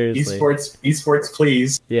 God. Seriously. Esports,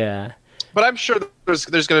 please. Yeah. But I'm sure there's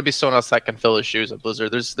going to be someone else that can fill his shoes at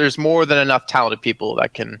Blizzard. There's more than enough talented people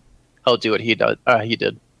that can help do what he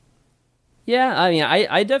did. Yeah, I mean,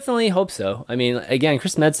 I definitely hope so. I mean, again,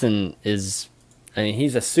 Chris Metzen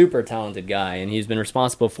he's a super talented guy, and he's been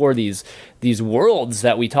responsible for these worlds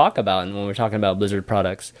that we talk about, and when we're talking about Blizzard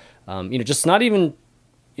products, just not even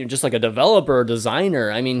just like a developer or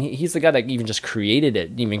designer. I mean, he's the guy that even just created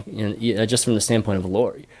it, even just from the standpoint of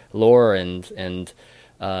lore and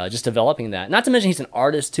just developing that. Not to mention he's an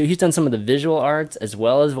artist too. He's done some of the visual arts as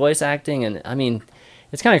well as voice acting, and I mean,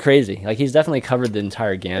 it's kind of crazy. Like, he's definitely covered the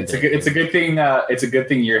entire gambit. It's a good thing. It's a good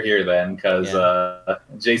thing you're here then, because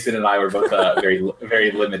Jason and I were both very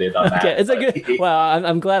very limited on that. Okay, it's a good. Well,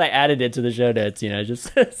 I'm glad I added it to the show notes.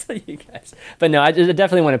 Just so you guys. But no, I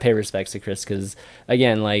definitely want to pay respects to Chris, because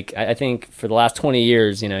again, like I think for the last 20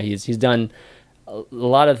 years, he's done a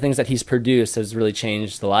lot of things that he's produced has really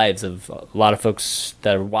changed the lives of a lot of folks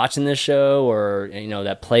that are watching this show, or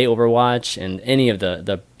that play Overwatch and any of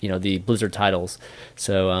the Blizzard titles.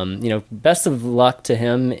 So best of luck to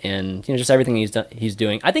him, and just everything he's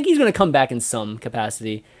doing. I think he's going to come back in some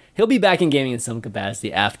capacity. He'll be back in gaming in some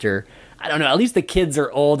capacity after, I don't know, at least the kids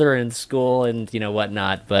are older in school and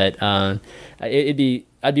whatnot. But I'd be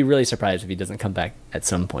really surprised if he doesn't come back at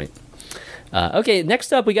some point. Okay,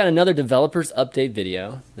 next up we got another developers update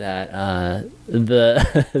video that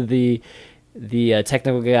the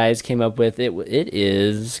technical guys came up with. It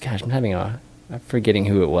is, gosh, I'm forgetting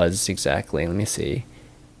who it was exactly. Let me see.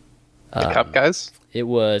 The Cup guys? It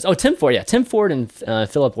was Tim Ford, Tim Ford and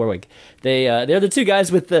Philip Warwick. They're the two guys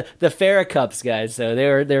with the Farrah Cups guys. So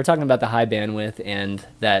they were talking about the high bandwidth and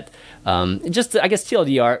that just I guess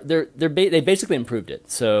TLDR they basically improved it.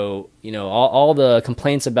 So all the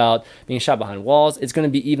complaints about being shot behind walls, it's going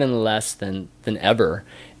to be even less than ever.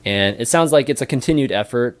 And it sounds like it's a continued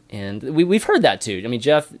effort, and we've heard that too. I mean,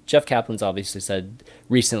 Jeff Kaplan's obviously said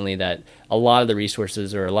recently that a lot of the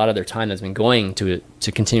resources or a lot of their time has been going to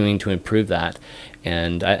continuing to improve that.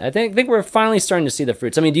 And I think we're finally starting to see the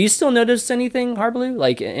fruits. I mean, do you still notice anything, Harbleu?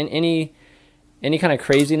 Like any kind of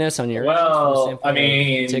craziness on your end? I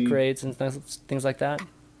mean, tick rates and things like that.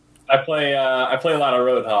 I play a lot of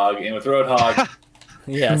Roadhog, and with Roadhog.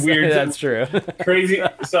 Yes, weird. That's true. Crazy.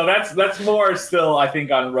 So that's more still, I think,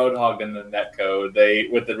 on Roadhog than the netcode. They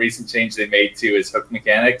with the recent change they made to his hook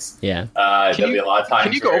mechanics. Yeah. There'll be a lot of times.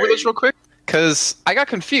 Can you go over this real quick? Because I got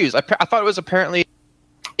confused. I thought it was apparently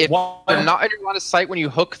if they're not in your line of sight when you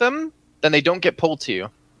hook them, then they don't get pulled to you.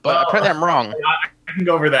 But apparently I'm wrong. I can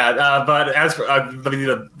go over that. But as for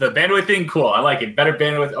the bandwidth thing, cool. I like it. Better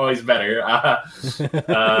bandwidth, always better.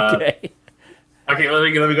 Okay. Okay, let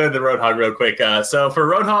me go to the Roadhog real quick. So for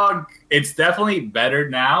Roadhog, it's definitely better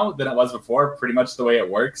now than it was before. Pretty much the way it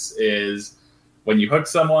works is when you hook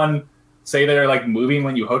someone, say they're like moving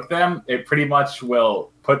when you hook them, it pretty much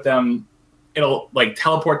will it'll like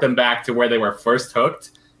teleport them back to where they were first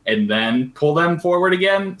hooked and then pull them forward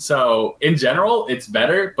again. So in general, it's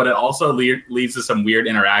better, but it also leads to some weird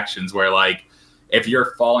interactions where like if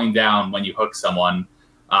you're falling down when you hook someone,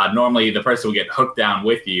 normally the person will get hooked down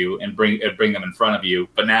with you and bring them in front of you.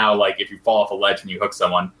 But now, like if you fall off a ledge and you hook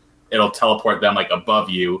someone, it'll teleport them like above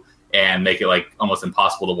you and make it like almost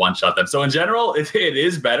impossible to one-shot them. So in general, it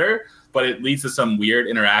is better, but it leads to some weird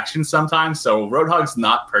interactions sometimes. So Roadhog's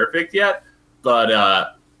not perfect yet,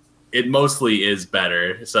 but it mostly is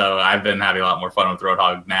better. So I've been having a lot more fun with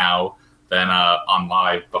Roadhog now than on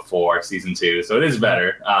Live before Season 2. So it is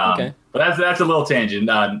better. Okay. But that's a little tangent.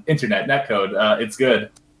 Internet, netcode, it's good.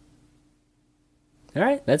 All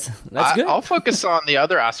right, that's good. I'll focus on the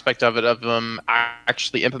other aspect of it, of them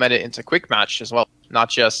actually implement it into quick match as well, not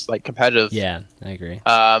just like competitive. Yeah, I agree.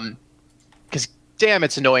 Because damn,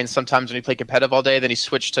 it's annoying sometimes when you play competitive all day, then you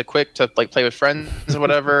switch to quick to like play with friends or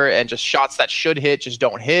whatever, and just shots that should hit just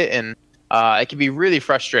don't hit, and it can be really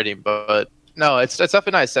frustrating. But no, it's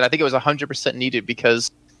definitely nice, and I think it was 100% needed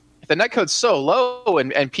because if the netcode's so low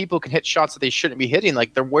and people can hit shots that they shouldn't be hitting,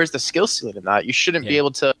 like where's the skill ceiling in that? You shouldn't be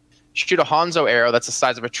able to shoot a Hanzo arrow that's the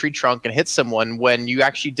size of a tree trunk and hit someone when you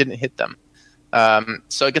actually didn't hit them.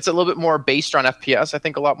 So it gets a little bit more based on FPS. I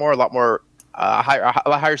think a lot more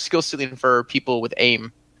higher skill ceiling for people with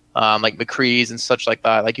aim, like McCree's and such like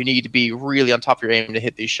that. Like you need to be really on top of your aim to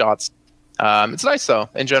hit these shots. It's nice though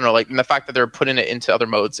in general, like and the fact that they're putting it into other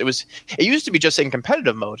modes. It used to be just in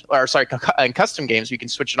competitive mode, or sorry, in custom games you can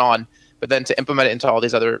switch it on, but then to implement it into all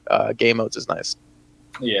these other game modes is nice.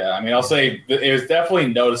 Yeah, I mean, I'll say it was definitely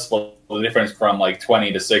noticeable the difference from like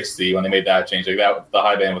 20 to 60 when they made that change. Like that, the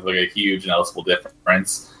high band was like a huge noticeable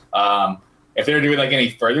difference. If they're doing like any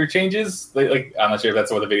further changes, like I'm not sure if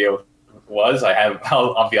that's what the video was.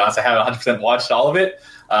 I'll be honest, I haven't 100% watched all of it.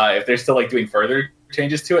 If they're still like doing further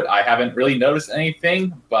changes to it, I haven't really noticed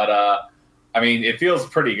anything. But I mean, it feels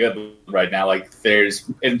pretty good right now. Like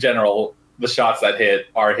there's in general, the shots that hit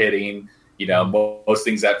are hitting. You know, most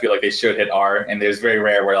things that feel like they should hit are, and there's very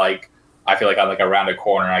rare where like I feel like I'm like around a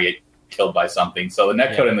corner and I get killed by something. So the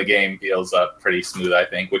netcode in the game feels pretty smooth, I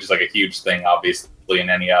think, which is like a huge thing, obviously, in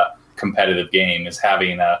any competitive game is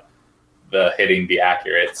having the hitting be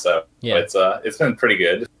accurate. So it's been pretty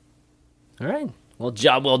good. All right, well,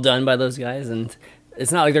 job well done by those guys, and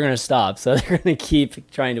it's not like they're going to stop, so they're going to keep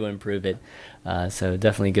trying to improve it. So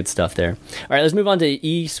definitely good stuff there. All right, let's move on to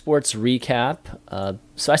esports recap.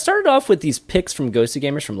 So I started off with these picks from Ghosted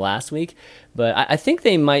Gamers from last week, but I think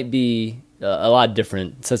they might be a lot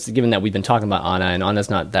different, so given that we've been talking about Ana, and Ana's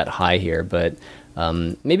not that high here, but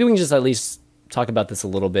maybe we can just at least talk about this a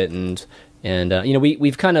little bit, and you know,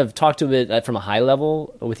 we've kind of talked to it from a high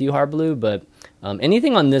level with you, Harbleu, but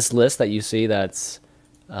anything on this list that you see that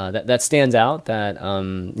stands out, that you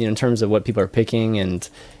know, in terms of what people are picking and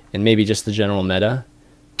maybe just the general meta?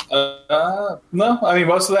 No, I mean,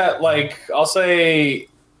 most of that, like, I'll say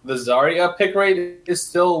the Zarya pick rate is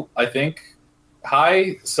still, I think,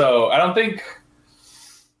 high. So I don't think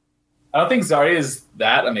Zarya is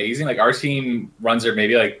that amazing. Like, our team runs her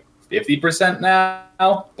maybe like 50%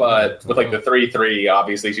 now, but with like the 3-3,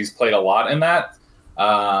 obviously she's played a lot in that.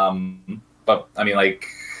 But I mean, like,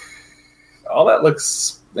 all that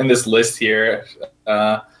looks in this list here,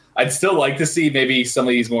 I'd still like to see maybe some of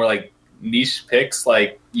these more like niche picks,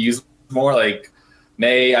 like use more. Like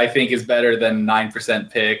Mei, I think, is better than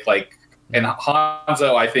 9% pick. Like, and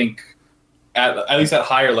Hanzo, I think, at least at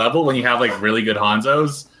higher level, when you have like really good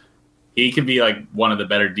Hanzos, he can be like one of the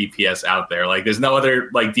better DPS out there. Like, there's no other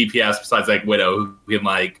like DPS besides like Widow who can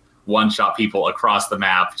like one-shot people across the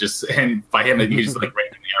map. And by him, he's just like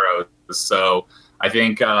random arrows. So I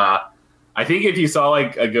think if you saw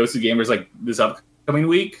like a Ghost of Gamers like this upcoming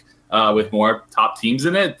week with more top teams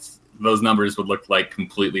in it, those numbers would look like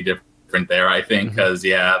completely different there. I think because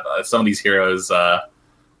some of these heroes.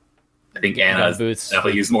 I think Anna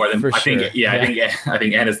definitely used more than. I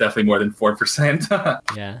think Anna's definitely more than 4%.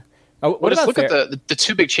 Yeah. Just look at the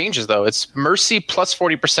two big changes though. It's Mercy plus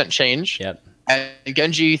 40% change. Yep. And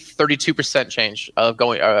Genji 32% change of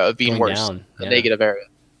being worse, down. The negative area.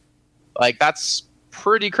 Like that's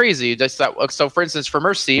pretty crazy. Just that. So for instance, for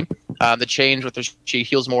Mercy, the change with she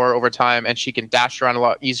heals more over time and she can dash around a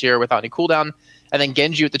lot easier without any cooldown. And then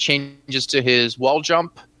Genji with the changes to his wall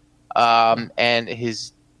jump, and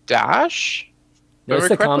his dash. No, it's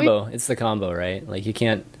the combo. It's the combo, right? Like you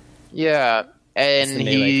can't. Yeah, and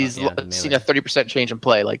he's seen a 30% change in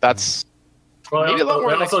play. Like that's maybe a lot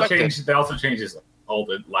more than expected. They also changed his ult.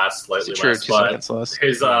 It lasts slightly less, but less.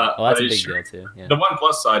 His that's a big deal too. Yeah. The one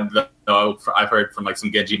plus side, though, I've heard from like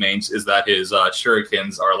some Genji mains is that his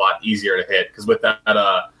shurikens are a lot easier to hit because with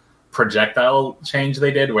that projectile change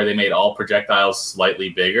they did, where they made all projectiles slightly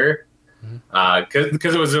bigger.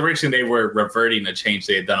 Because it was originally they were reverting a change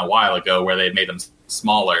they had done a while ago where they had made them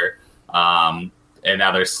smaller, and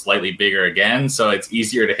now they're slightly bigger again. So it's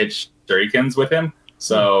easier to hit shurikens with him.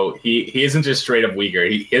 So he isn't just straight up weaker.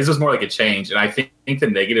 His was more like a change, and I think the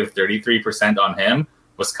negative 33% on him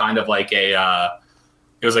was kind of like it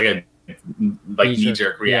was like a knee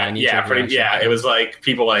jerk reaction. It was like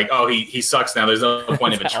people like, oh, he sucks now. There's no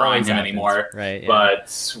point of trying him anymore. Right. Yeah.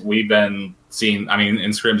 But we've been seeing, I mean,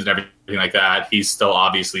 in scrims and everything like that, he's still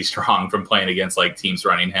obviously strong from playing against like teams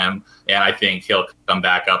running him, and I think he'll come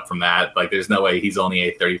back up from that. Like, there's no way he's only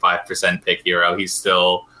a 35% pick hero. He's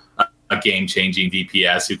still a game-changing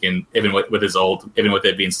DPS who can, even with his ult, even with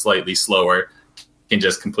it being slightly slower, can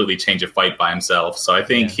just completely change a fight by himself. So I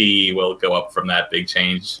think he will go up from that big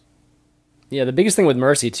change. Yeah, the biggest thing with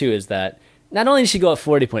Mercy too is that not only did she go up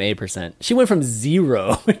 40.8%, she went from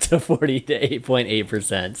 0 to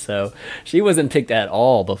 48.8%. So she wasn't picked at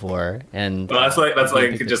all before. And that's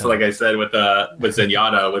like just like I said with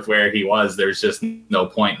Zenyatta, with where he was, there's just no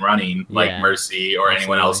point running like Mercy or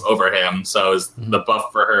anyone else over him. So the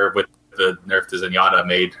buff for her with the nerf to Zenyatta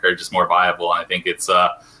made her just more viable. And I think it's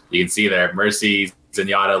you can see there Mercy,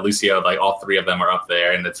 Zenyatta, Lucio, like all three of them are up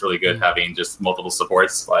there, and it's really good having just multiple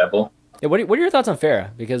supports viable. Yeah, what are your thoughts on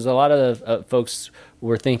Pharah? Because a lot of the, folks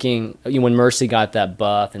were thinking when Mercy got that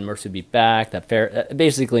buff and Mercy would be back, that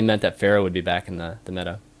basically meant that Pharah would be back in the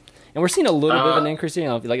meta. And we're seeing a little bit of an increase.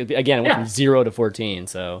 Like again, it went from 0 to 14.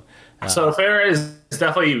 So Pharah is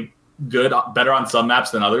definitely good, better on some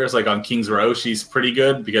maps than others. Like on King's Row, she's pretty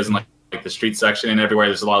good because in like the street section and everywhere,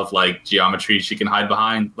 there's a lot of like geometry she can hide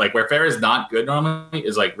behind. Like where Pharah is not good normally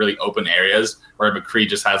is like really open areas where McCree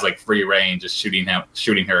just has like free range, just shooting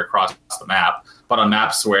her across the map. But on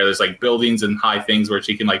maps where there's like buildings and high things where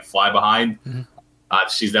she can like fly behind,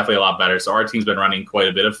 she's definitely a lot better. So our team's been running quite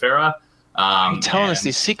a bit of Pharah. You're telling us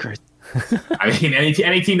these secrets. I mean,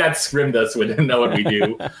 any team that scrimmed us would know what we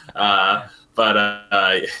do. But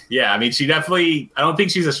I mean, she definitely, I don't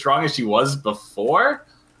think she's as strong as she was before.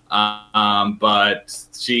 But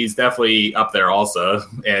she's definitely up there also,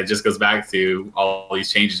 and it just goes back to all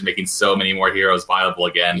these changes making so many more heroes viable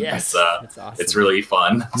again. Yes, it's awesome. It's really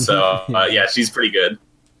fun. So she's pretty good.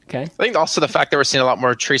 Okay, I think also the fact that we're seeing a lot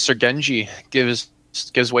more Tracer Genji gives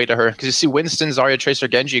way to her, because you see Winston, Zarya, Tracer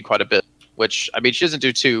Genji quite a bit, which I mean she doesn't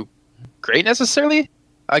do too great necessarily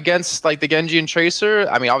against like the Genji and Tracer.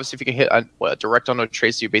 I mean, obviously if you can hit a direct on a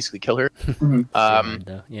Tracer, you basically kill her.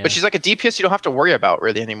 But she's like a DPS you don't have to worry about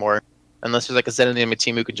really anymore, unless there's like a Zen in the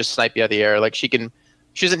team who can just snipe you out of the air. Like she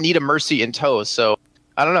doesn't need a Mercy in tow. So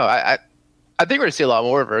I don't know. I think we're gonna see a lot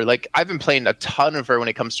more of her. Like I've been playing a ton of her when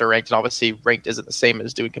it comes to ranked, and obviously ranked isn't the same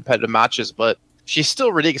as doing competitive matches, but she's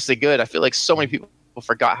still ridiculously good. I feel like so many people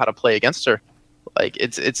forgot how to play against her. Like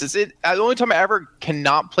it's the only time I ever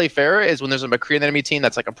cannot play Pharah is when there's a McCree in the enemy team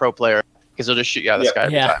that's like a pro player, because they'll just shoot you out of the sky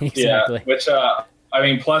every time. Exactly. Yeah, which I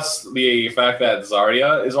mean, plus the fact that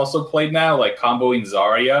Zarya is also played now, like comboing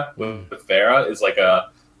Zarya with Pharah is like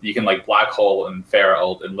you can like black hole and Pharah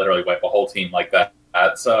ult and literally wipe a whole team like that.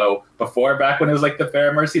 So before, back when it was like the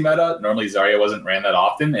Pharah Mercy meta, normally Zarya wasn't ran that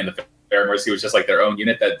often, and the Pharah Mercy was just like their own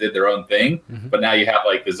unit that did their own thing. But now you have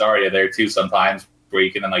like the Zarya there too sometimes, where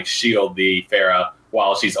you can then like shield the Pharah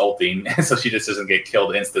while she's ulting, so she just doesn't get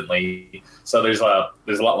killed instantly. So there's a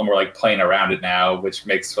lot more like playing around it now, which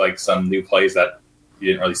makes like some new plays that you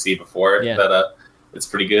didn't really see before. Yeah. That it's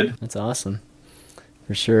pretty good. That's awesome,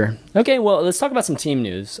 for sure. Okay, well, let's talk about some team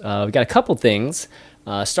news. We've got a couple things.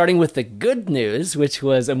 Starting with the good news, which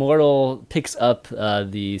was Immortal picks up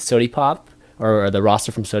the Sodipop, or the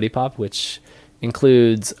roster from Sodipop, which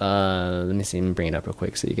includes, let me see, let me bring it up real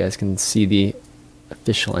quick so you guys can see the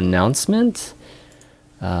official announcement.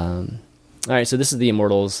 All right, so this is the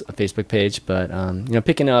Immortals Facebook page, but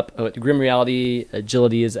picking up Grim Reality,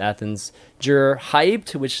 Agility is Athens, Jur,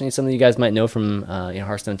 Hyped, which some of you guys might know from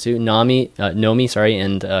Hearthstone 2, Nomi,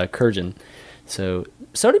 and Kurjin. So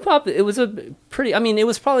Sodipop, it was a pretty. I mean, they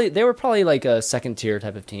were probably like a second tier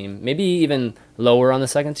type of team, maybe even lower on the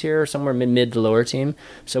second tier, somewhere mid to lower team.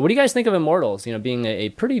 So what do you guys think of Immortals? Being a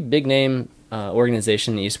pretty big name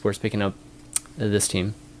organization in esports, picking up this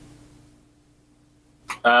team.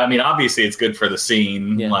 I mean, obviously, it's good for the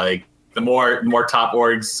scene. Yeah. Like the more top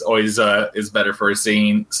orgs always is better for a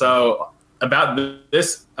scene. So about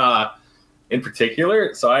this in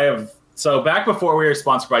particular, so back before we were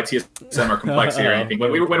sponsored by TSM or Complexity or anything,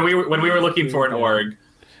 when we were looking for an org,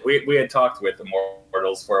 we had talked with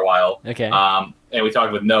Immortals for a while. Okay. And we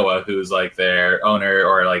talked with Noah, who's like their owner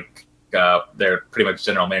or like their pretty much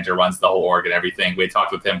general manager, runs the whole org and everything. We had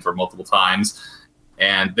talked with him for multiple times.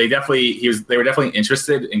 And they were definitely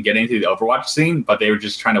interested in getting into the Overwatch scene, but they were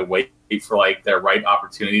just trying to wait for like their right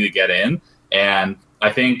opportunity to get in. And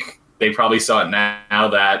I think they probably saw it now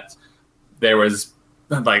that there was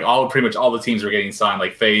like pretty much all the teams were getting signed.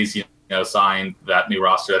 Like FaZe, signed that new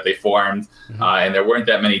roster that they formed, and there weren't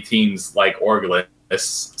that many teams like Orglis.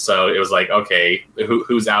 So it was like, okay,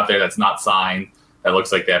 who's out there that's not signed that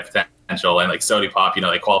looks like they have potential? And like Sodipop,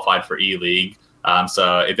 they qualified for E-League.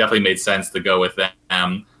 So it definitely made sense to go with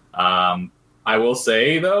them. I will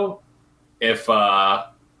say though, if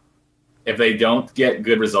they don't get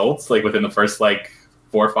good results, like within the first like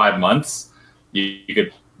 4 or 5 months, you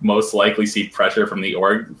could most likely see pressure from the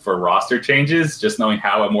org for roster changes. Just knowing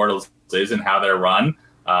how Immortals is and how they're run,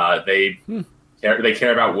 they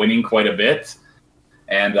care about winning quite a bit,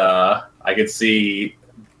 and I could see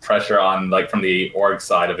pressure on like from the org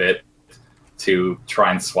side of it to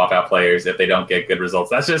try and swap out players if they don't get good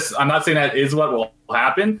results. I'm not saying that is what will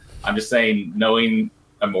happen. I'm just saying, knowing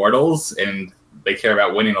Immortals, and they care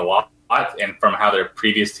about winning a lot, and from how their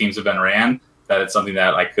previous teams have been ran, that it's something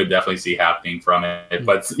that I could definitely see happening from it.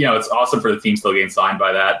 But, it's awesome for the team still getting signed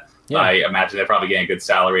by that. Yeah. I imagine they're probably getting a good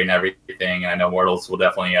salary and everything. And I know Immortals will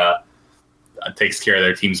definitely takes care of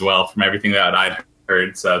their teams well from everything that I'd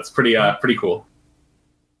heard. So it's pretty cool.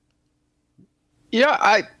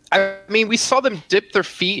 Yeah, I mean, we saw them dip their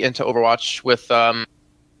feet into Overwatch with the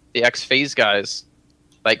ex-FaZe guys,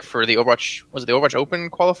 like for the Overwatch. Was it the Overwatch Open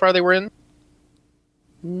qualifier they were in?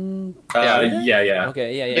 Yeah.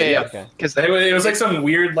 Okay, yeah. Okay. Because it was like some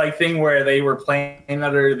weird like thing where they were playing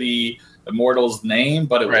under the Immortals name,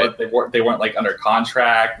 but they weren't like under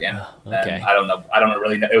contract, and I don't know. I don't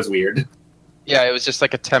really know. It was weird. Yeah, it was just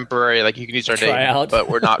like a temporary, like you can use our name, out. but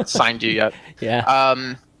we're not signed you yet. Yeah.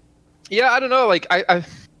 Yeah, I don't know. Like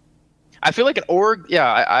I feel like an org.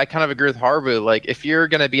 Yeah, I kind of agree with Harbleu. Like if you're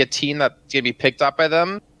gonna be a team that's gonna be picked up by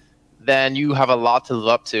them, then you have a lot to live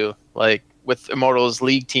up to. Like with Immortals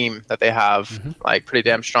league team that they have, like pretty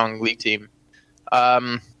damn strong league team.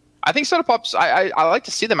 I think Sodapops, I like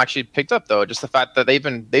to see them actually picked up though. Just the fact that they've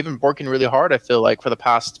been working really hard. I feel like for the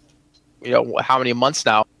past, how many months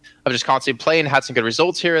now of just constantly playing, had some good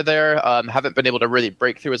results here or there. Haven't been able to really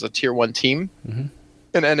break through as a tier 1 team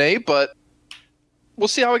in NA, but we'll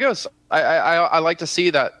see how it goes. I like to see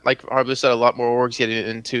that, like Harbleu said, a lot more orgs getting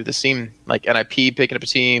into the scene, like NIP picking up a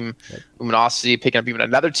team, Luminosity picking up even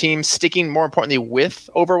another team, sticking more importantly with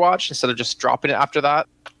Overwatch instead of just dropping it after that.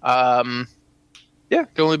 Yeah,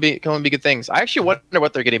 can only be good things. I actually wonder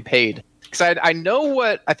what they're getting paid, because I know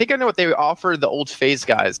what they offered the old FaZe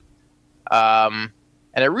guys, and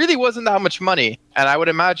it really wasn't that much money. And I would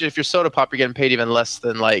imagine if you're Sodipop, you're getting paid even less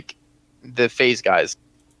than like the FaZe guys.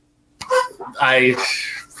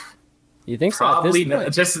 You think so? Probably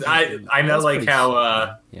not. Just I know like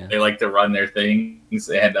how they like to run their things,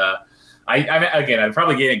 and I'm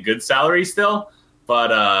probably getting a good salary still,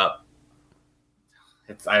 but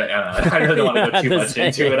I don't know. I really don't want to go too much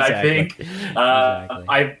into it. Exactly.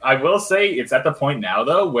 I think I will say it's at the point now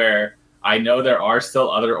though where I know there are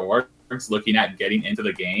still other orgs looking at getting into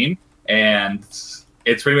the game, and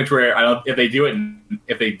it's pretty much where if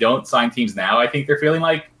they don't sign teams now, I think they're feeling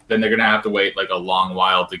like then they're gonna have to wait like a long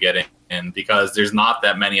while to get in, because there's not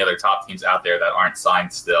that many other top teams out there that aren't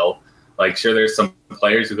signed still. Like sure, there's some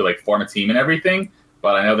players who could like form a team and everything,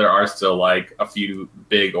 but I know there are still like a few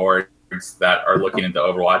big orgs that are looking into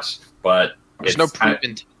Overwatch, but there's no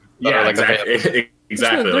proven team. Yeah, exactly.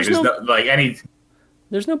 Exactly.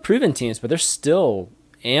 There's no proven teams, but there's still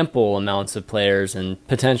ample amounts of players and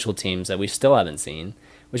potential teams that we still haven't seen,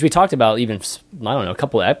 which we talked about even, I don't know, a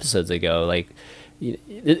couple of episodes ago. Like,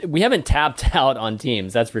 we haven't tapped out on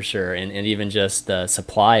teams, that's for sure, and even just the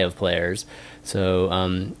supply of players. So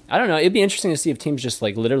I don't know. It'd be interesting to see if teams just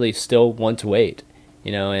like literally still want to wait,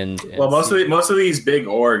 and well, most of these big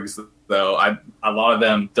orgs though, a lot of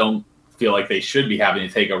them don't feel like they should be having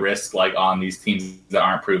to take a risk like on these teams that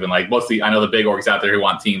aren't proven. Like mostly, I know the big orgs out there who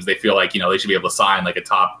want teams, they feel like they should be able to sign like a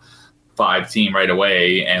top 5 team right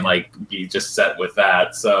away and like be just set with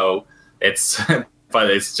that. So it's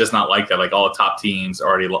but it's just not like that. Like all the top teams are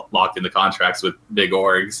already locked into contracts with big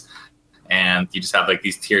orgs, and you just have like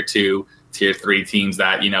these tier 2, tier 3 teams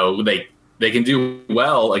that they can do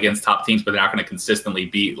well against top teams, but they're not going to consistently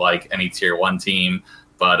beat like any tier 1 team.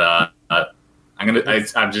 But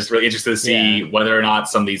I'm just really interested to see whether or not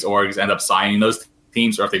some of these orgs end up signing those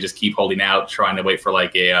teams, or if they just keep holding out, trying to wait for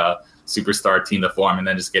like a superstar team to form and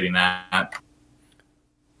then just getting that.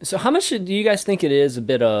 So how much do you guys think it is a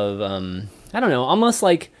bit of, I don't know, almost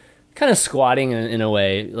like kind of squatting in a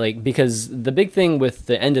way, like, because the big thing with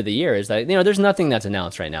the end of the year is that, there's nothing that's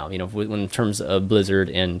announced right now, in terms of Blizzard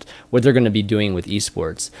and what they're going to be doing with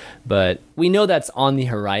esports. But we know that's on the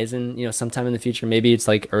horizon, sometime in the future. Maybe it's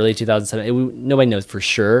like early 2007. Nobody knows for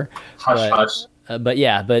sure. Hush. But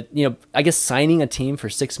I guess signing a team for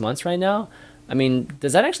 6 months right now, I mean,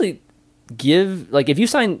 does that actually give, like, if you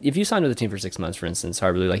sign with a team for 6 months, for instance,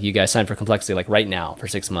 Harbleu, like you guys signed for Complexity like right now for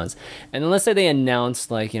 6 months, and then let's say they announce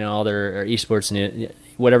like all their esports and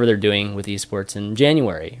whatever they're doing with esports in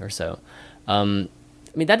January or so, I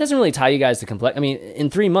mean, that doesn't really tie you guys to Complexity. I mean, in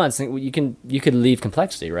 3 months you could leave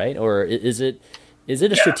Complexity, right? Or is it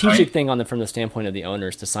a strategic thing from the standpoint of the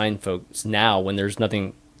owners to sign folks now when there's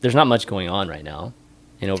not much going on right now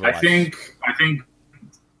in Overwatch? I think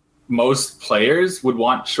most players would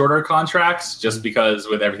want shorter contracts, just because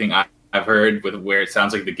with everything I've heard, with where it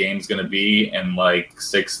sounds like the game's going to be in like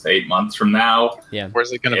 6 to 8 months from now. Yeah,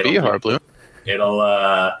 where's it going to be, Harbleu?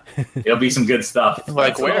 It'll be some good stuff.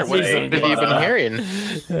 Like where? What have you been hearing?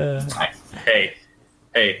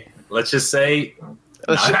 Hey, let's just say.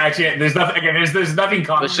 Actually, there's nothing. Again, there's nothing.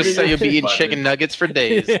 Let's just say you'll be eating chicken nuggets for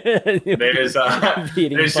days. There's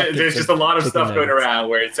just a lot of stuff going around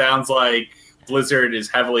where it sounds like Blizzard is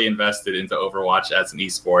heavily invested into Overwatch as an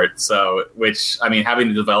esport. So, which, I mean,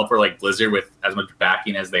 having a developer like Blizzard with as much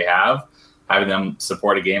backing as they have, having them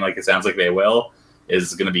support a game like it sounds like they will,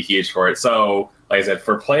 is going to be huge for it. So, like I said,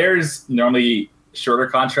 for players, normally shorter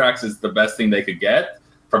contracts is the best thing they could get.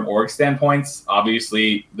 From org standpoints,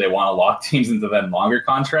 obviously, they want to lock teams into them longer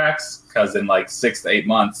contracts, because in like 6 to 8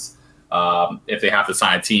 months, if they have to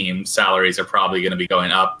sign a team, salaries are probably going to be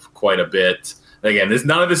going up quite a bit. Again,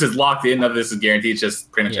 none of this is locked in. None of this is guaranteed. It's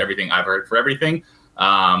just pretty much everything I've heard for everything.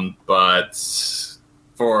 But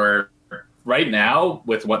for right now,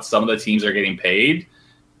 with what some of the teams are getting paid,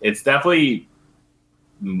 it's definitely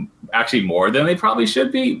actually more than they probably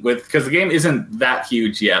should be, because the game isn't that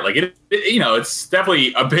huge yet. Like it's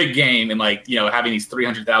definitely a big game, and like having these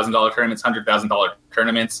 $300,000 tournaments, $100,000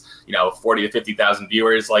 tournaments, 40 to 50,000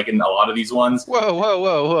 viewers, like in a lot of these ones.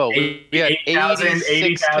 Whoa! 80,000,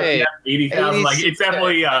 80,000. Like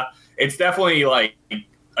it's definitely like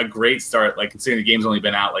a great start. Like considering the game's only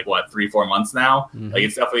been out like 3-4 months now. Mm-hmm. Like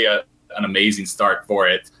it's definitely an amazing start for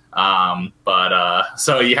it.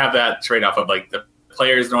 So you have that trade off of like the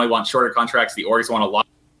players normally want shorter contracts. The orgs want a lot,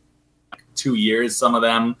 2 years. Some of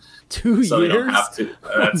them 2 so years. They don't have to.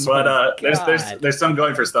 That's what. There's some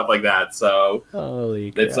going for stuff like that. So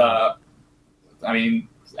holy it's I mean,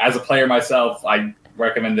 as a player myself, I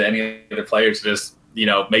recommend to any other player to just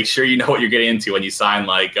make sure you know what you're getting into when you sign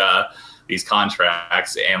like these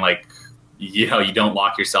contracts, and like you don't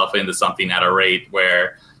lock yourself into something at a rate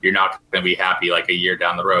where you're not going to be happy like a year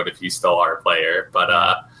down the road if you still are a player. But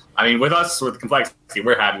I mean, with Complexity,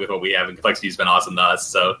 we're happy with what we have, and Complexity's been awesome to us.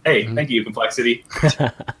 So, hey, thank you, Complexity.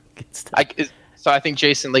 Good stuff. So I think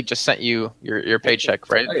Jason Lake just sent you your paycheck,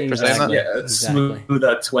 right? Exactly. Yeah, exactly. Smooth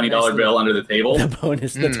that $20 bill under the table. The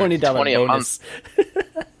bonus, the $20 bonus.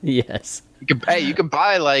 Yes. You can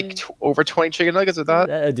buy like over 20 chicken nuggets with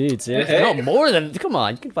that. Dude, seriously. No, more than, come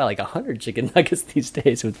on, you can buy like 100 chicken nuggets these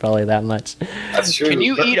days with probably that much. That's true. Can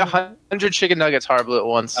you eat 100 chicken nuggets, Harbleu, at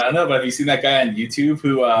once? I don't know, but have you seen that guy on YouTube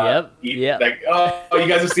who like, you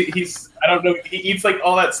guys have seen, I don't know, he eats like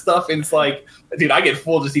all that stuff, and it's like, dude, I get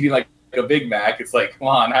full just eating like a Big Mac. It's like, come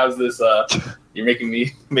on, how's this? You're making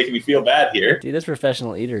me feel bad here. Dude, those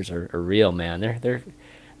professional eaters are real, man. They're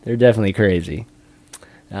definitely crazy.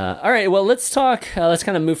 All right, well, let's talk. Let's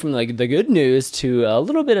kind of move from like the good news to a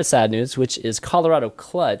little bit of sad news, which is Colorado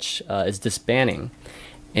Clutch is disbanding.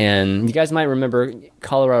 And you guys might remember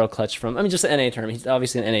Colorado Clutch from, just the NA tournament. He's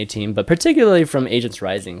obviously an NA team, but particularly from Agents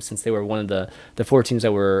Rising, since they were one of the 4 teams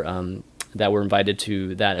that were invited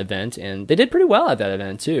to that event, and they did pretty well at that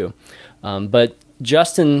event too. But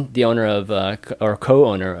Justin, the owner of or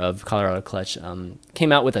co-owner of Colorado Clutch,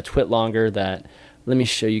 came out with a twit longer that, let me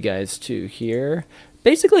show you guys too here.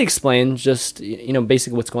 Basically explain just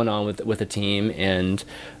basically what's going on with the team, and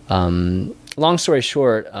long story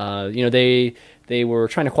short, they were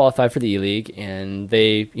trying to qualify for the E-League, and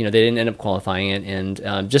they didn't end up qualifying it,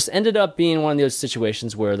 and just ended up being one of those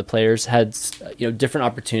situations where the players had different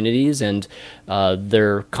opportunities, and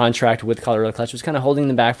their contract with Colorado Clutch was kind of holding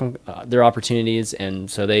them back from their opportunities, and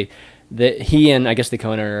so he and I guess the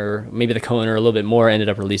co-owner, maybe the co-owner a little bit more, ended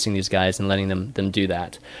up releasing these guys and letting them do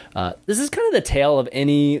that. This is kind of the tale of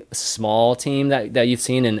any small team that you've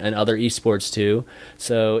seen in other esports too.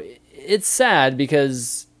 So it's sad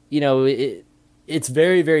because it's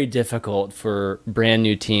very, very difficult for brand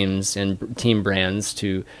new teams and team brands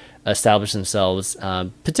to establish themselves,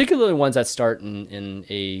 particularly ones that start in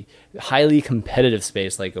a highly competitive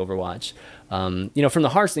space like Overwatch. From the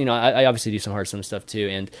Hearthstone, I obviously do some Hearthstone stuff too,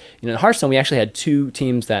 and in Hearthstone we actually had 2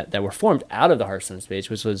 teams that were formed out of the Hearthstone space,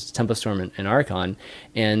 which was Tempest Storm and Archon,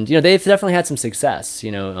 and they've definitely had some success.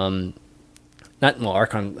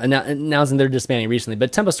 Archon announcing they're disbanding recently,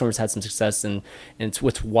 but Tempest Storm's had some success, and it's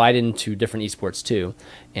widened to different esports too.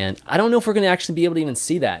 And I don't know if we're going to actually be able to even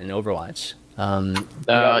see that in Overwatch.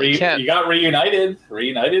 You got Reunited.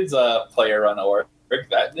 Reunited's a player on org.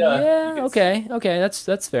 Okay,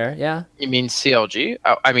 that's fair. Yeah. You mean CLG?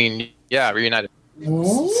 Reunited.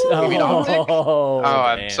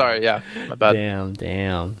 I'm sorry. Yeah, my bad.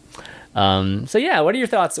 Damn. So yeah, what are your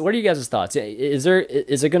thoughts? What are you guys' thoughts? Is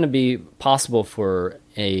it going to be possible for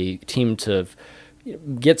a team to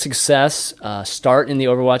get success, start in the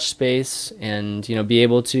Overwatch space, and be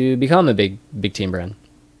able to become a big team brand?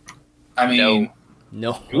 No.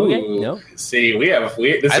 Okay. No. See, we have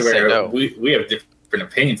different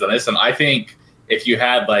opinions on this, and I think if you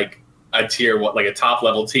had like a a top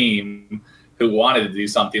level team who wanted to do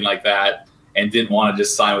something like that and didn't want to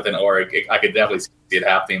just sign with an org, I could definitely see it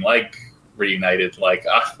happening. Like Reunited,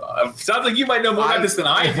 sounds like you might know more about this than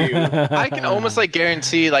I do. I can almost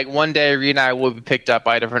guarantee one day Reunited will be picked up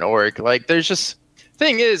by a different org. There's just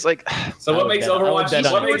thing is So what makes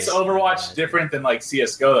Overwatch different than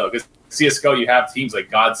CS:GO though? Because CS:GO you have teams like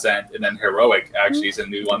Godsent, and then Heroic actually is a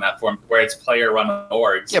new one that formed where it's player run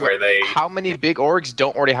orgs. How many big orgs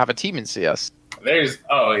don't already have a team in CS?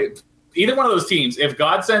 Either one of those teams, if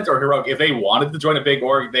Godsent or Heroic, if they wanted to join a big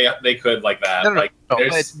org, they could like that. No,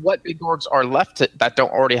 what big orgs are left that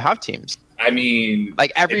don't already have teams?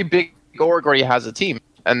 Every big org already has a team,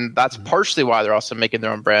 and that's partially why they're also making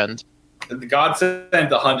their own brand. The Godsent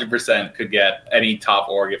 100% could get any top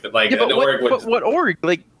org if it what org?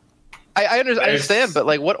 I understand, but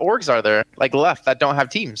what orgs are there left that don't have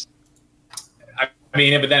teams? But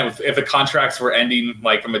then if the contracts were ending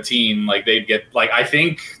from a team, they'd get I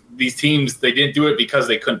think these teams, they didn't do it because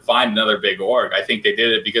they couldn't find another big org. I think they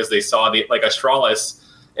did it because they saw Astralis,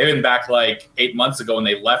 even back 8 months ago when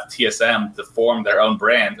they left TSM to form their own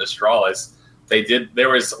brand, Astralis. There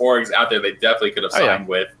was orgs out there they definitely could have signed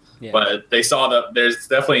with. Yeah. But they saw that there's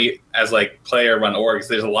definitely, as player run orgs,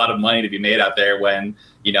 there's a lot of money to be made out there when,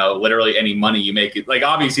 literally any money you make it.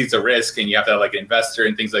 Obviously it's a risk and you have to have an investor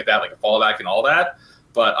and things like that, a fallback and all that.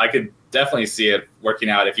 But I could definitely see it working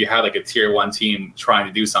out if you had a tier 1 team trying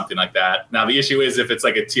to do something like that. Now the issue is if it's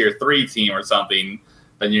a tier 3 team or something,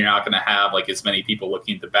 then you're not going to have as many people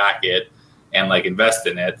looking to back it and invest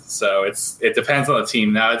in it. So it depends on the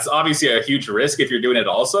team. Now it's obviously a huge risk if you're doing it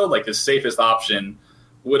also. The safest option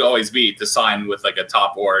would always be to sign with a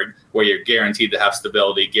top org where you're guaranteed to have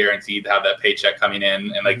stability, guaranteed to have that paycheck coming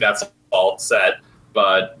in, and that's all set.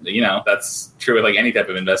 But that's true with any type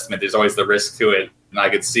of investment. There's always the risk to it, and I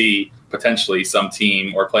could see potentially some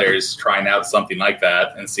team or players trying out something like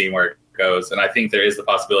that and seeing where it goes. And I think there is the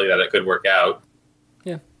possibility that it could work out.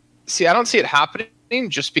 Yeah. See, I don't see it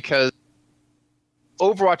happening just because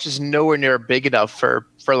Overwatch is nowhere near big enough for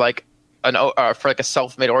a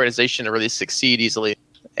self-made organization to really succeed easily.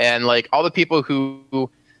 And all the people who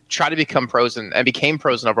try to become pros and became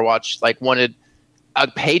pros in Overwatch wanted a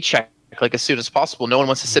paycheck as soon as possible. No one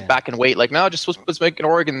wants to sit back and wait. No, just let's make an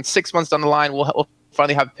org, and 6 months down the line we'll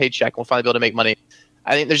finally have a paycheck. We'll finally be able to make money.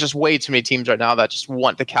 I think there's just way too many teams right now that just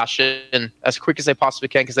want to cash in as quick as they possibly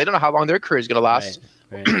can because they don't know how long their career is going to last,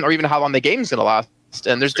 right. Or even how long the game's going to last.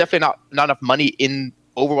 And there's definitely not enough money in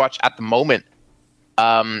Overwatch at the moment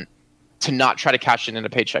to not try to cash in a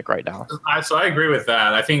paycheck right now. So I agree with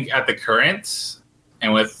that. I think at the current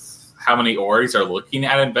and with how many orgs are looking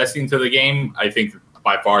at investing into the game, I think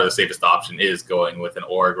by far the safest option is going with an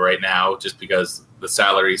org right now, just because the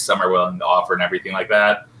salaries some are willing to offer and everything like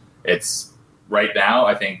that. It's right now,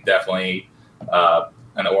 I think definitely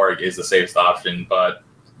an org is the safest option. But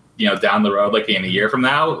down the road, like in a year from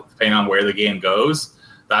now, depending on where the game goes,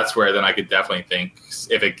 that's where then I could definitely think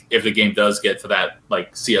if the game does get to that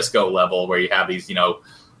like CS:GO level where you have these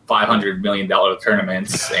 $500 million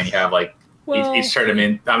tournaments and you have like each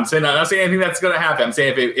tournament. I'm not saying anything that's going to happen. I'm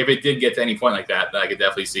saying if it did get to any point like that, then I could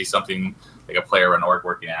definitely see something like a player or an org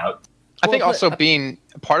working out. I think also being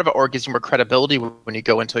part of an org gives you more credibility when you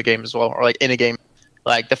go into a game as well, or like in a game,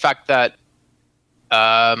 like the fact that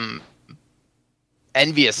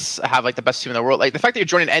Envious have like the best team in the world. Like the fact that you're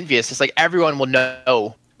joining Envious is like everyone will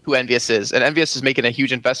know who Envious is, and Envious is making a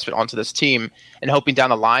huge investment onto this team and hoping down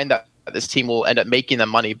the line that this team will end up making them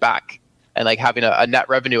money back and like having a net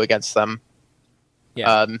revenue against them.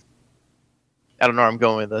 Yeah. I don't know where I'm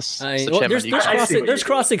going with this. There's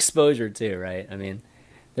cross exposure too, right? I mean,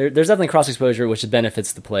 there's definitely cross exposure which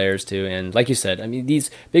benefits the players too, and like you said, I mean, these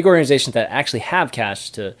big organizations that actually have cash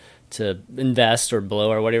to invest or blow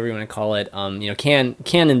or whatever you want to call it,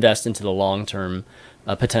 can invest into the long term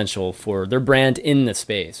potential for their brand in the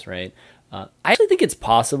space, right? I actually think it's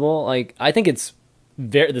possible. Like, I think it's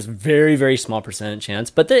this very, very small percentage chance,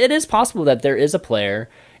 but it is possible that there is a player,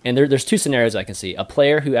 and there's two scenarios I can see. A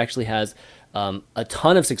player who actually has a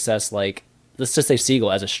ton of success, like let's just say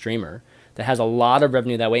Siegel as a streamer, that has a lot of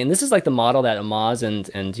revenue that way. And this is like the model that Amaz and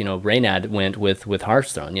Reynad went with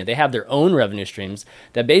Hearthstone. They have their own revenue streams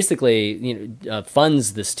that basically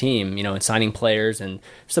funds this team, and signing players and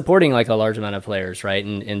supporting like a large amount of players, right?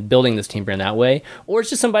 And building this team brand that way. Or it's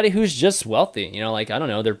just somebody who's just wealthy, like, I don't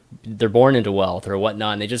know, they're born into wealth or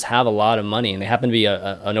whatnot, and they just have a lot of money and they happen to be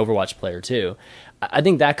an Overwatch player too. I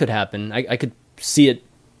think that could happen. I could see it.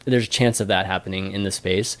 There's a chance of that happening in the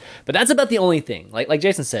space, but that's about the only thing. Like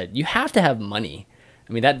Jason said, you have to have money.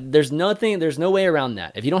 I mean, there's no way around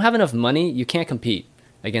that. If you don't have enough money, you can't compete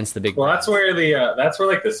against the big. Well, that's where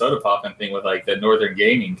like the soda popping thing with like the Northern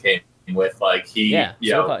Gaming came with. Like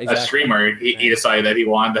exactly. A streamer, he decided that he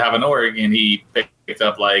wanted to have an org, and he picked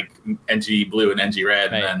up like NG Blue and NG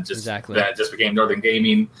Red, right. And then that just became Northern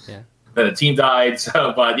Gaming. Yeah. Then the team died.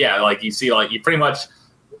 So, but yeah, like you see, like you pretty much,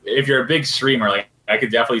 if you're a big streamer, like. I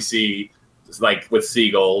could definitely see, like with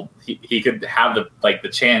Siegel, he could have the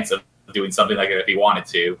chance of doing something like it if he wanted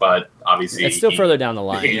to, but obviously it's still further down the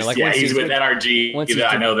line. He's with NRG.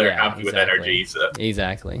 I know they're happy with NRG. So.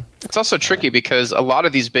 Exactly. It's also tricky because a lot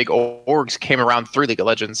of these big orgs came around through League of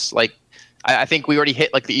Legends. Like I think we already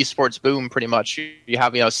hit like the esports boom pretty much. You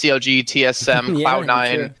have CLG, TSM,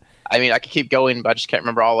 Cloud9. True. I mean, I could keep going, but I just can't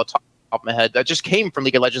remember all the top of my head. That just came from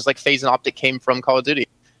League of Legends. Like FaZe and Optic came from Call of Duty.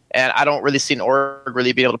 And I don't really see an org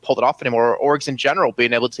really being able to pull it off anymore. Or orgs in general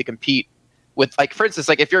being able to compete with, like, for instance,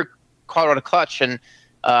 like if you're Colorado Clutch and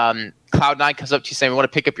Cloud9 comes up to you saying we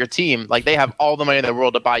want to pick up your team, like they have all the money in the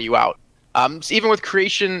world to buy you out. So even with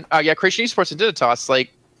Creation Esports and Dignitas,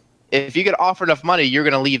 like if you get offered enough money, you're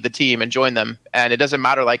going to leave the team and join them. And it doesn't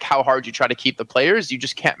matter like how hard you try to keep the players, you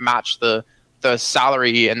just can't match the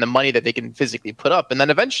salary and the money that they can physically put up. And then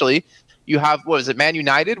eventually you have, Man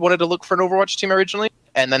United wanted to look for an Overwatch team originally,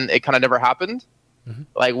 and then it kind of never happened. Mm-hmm.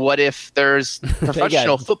 Like, what if there's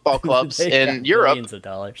professional football clubs in Europe? Billions of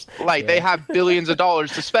dollars. Like, they have billions of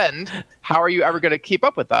dollars to spend. How are you ever going to keep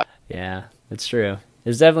up with that? Yeah, it's true.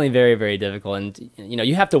 It's definitely very, very difficult. And,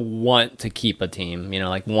 you have to want to keep a team,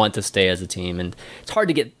 like want to stay as a team. And it's hard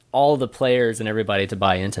to get all the players and everybody to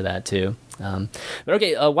buy into that too. But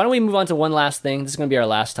okay, why don't we move on to one last thing? This is going to be our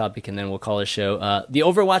last topic, and then we'll call it a show. The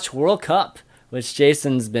Overwatch World Cup, which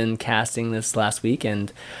Jason's been casting this last week,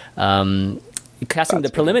 and casting the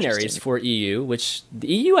preliminaries for EU, which the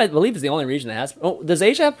EU, I believe, is the only region that has. Oh, does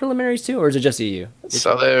Asia have preliminaries too, or is it just EU?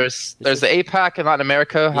 So there's the APAC and Latin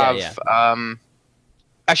America have.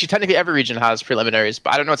 Actually, technically, every region has preliminaries,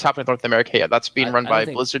 but I don't know what's happening in North America yet. That's being run by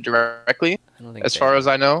Blizzard directly, as far as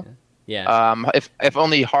I know. Yeah. If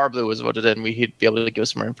only Harbleu was voted in, he'd be able to give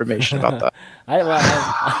us more information about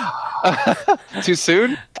that. Too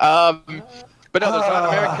soon? But no, there's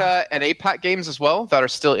Latin America and APAC games as well that are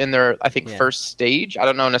still in their, I think, first stage. I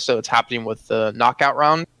don't know necessarily what's happening with the knockout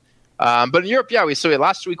round. But in Europe, we saw it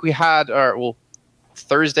last week. We had,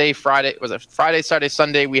 Thursday, Friday, Saturday,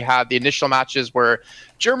 Sunday, we had the initial matches where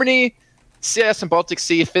Germany CIS and Baltic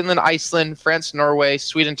Sea, Finland, Iceland, France, Norway,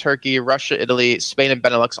 Sweden, Turkey, Russia, Italy, Spain, and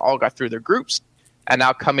Benelux all got through their groups. And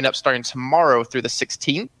now coming up starting tomorrow through the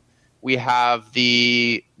 16th, we have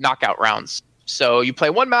the knockout rounds. So you play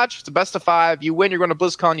one match, it's a best of 5. You win, you're going to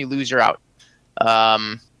BlizzCon. You lose, you're out.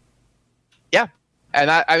 Yeah. And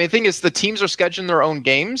I mean, the thing is, the teams are scheduling their own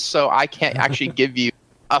games, so I can't actually give you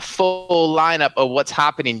a full lineup of what's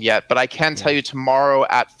happening yet. But I can tell you tomorrow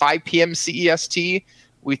at 5 p.m. CEST,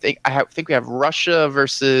 I think we have Russia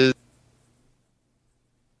versus.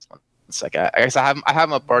 One second, I guess I have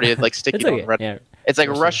them up already like sticky on red. Yeah. It's like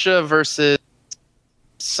Russia versus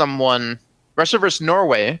someone. Russia versus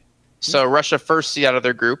Norway. So Russia first seed out of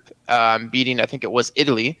their group, beating I think it was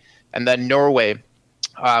Italy, and then Norway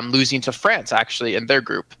losing to France actually in their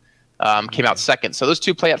group, came out second. So those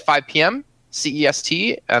two play at 5 p.m.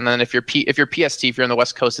 CEST, and then if you're PST, if you're on the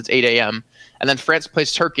West Coast, it's 8 a.m. And then France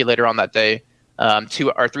plays Turkey later on that day,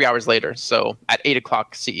 2 or 3 hours later. So at 8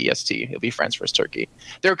 o'clock CEST, it'll be France versus Turkey.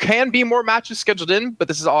 There can be more matches scheduled in, but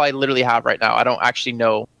this is all I literally have right now. I don't actually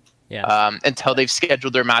know until they've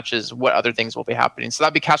scheduled their matches what other things will be happening. So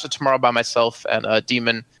that'll be casted tomorrow by myself and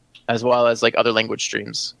Demon, as well as like other language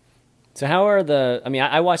streams. So how are the? I mean,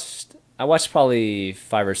 I watched probably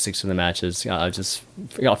 5 or 6 of the matches, just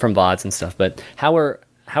from VODs and stuff. But how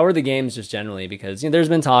are the games just generally? Because there's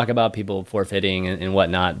been talk about people forfeiting and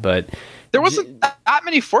whatnot, but there wasn't that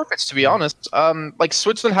many forfeits, to be honest. Like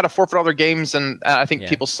Switzerland had to forfeit all their games, and I think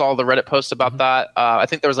people saw the Reddit post about that. I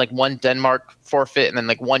think there was like one Denmark forfeit and then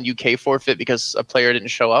like one UK forfeit because a player didn't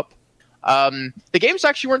show up. The games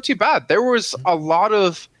actually weren't too bad. There was a lot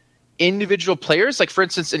of individual players, like for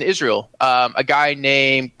instance in Israel, a guy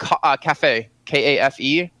named Cafe,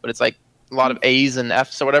 Kafe, but it's like a lot of A's and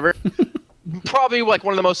F's or whatever. Probably like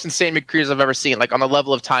one of the most insane McCreers I've ever seen, like on the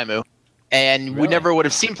level of Taimu. And we never would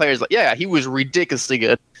have seen players like, he was ridiculously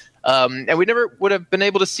good. And we never would have been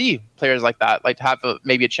able to see players like that, like to have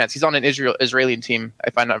maybe a chance. He's on an Israeli team,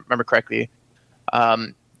 if I remember correctly.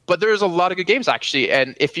 But there's a lot of good games, actually.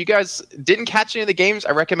 And if you guys didn't catch any of the games,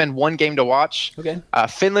 I recommend one game to watch. Okay.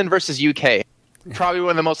 Finland versus UK. Probably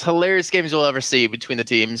one of the most hilarious games you'll ever see between the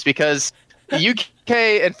teams, because the UK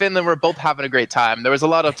and Finland were both having a great time. There was a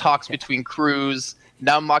lot of talks between crews.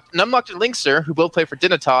 Numlocked and Linkser, who both play for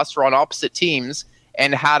Dignitas, were on opposite teams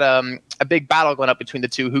and had a big battle going up between the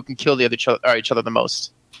two who can kill each other the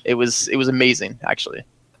most. It was amazing, actually.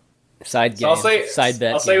 Side game. So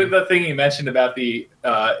I'll say with the thing you mentioned about the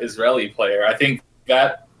Israeli player, I think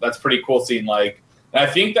that's pretty cool seeing and I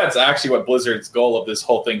think that's actually what Blizzard's goal of this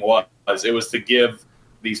whole thing was. It was to give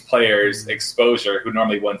these players exposure who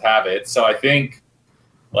normally wouldn't have it. So I think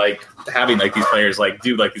having these players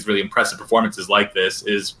do these really impressive performances like this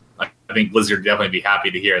is, I think Blizzard would definitely be happy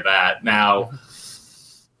to hear that. Now,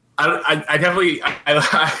 I definitely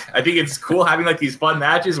I think it's cool having these fun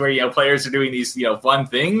matches where players are doing these fun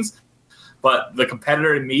things, but the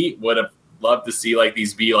competitor in me would have loved to see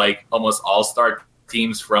these be almost all-star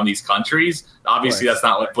teams from these countries. Obviously, that's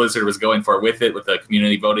not what Blizzard was going for with it, with the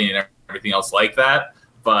community voting and everything else like that.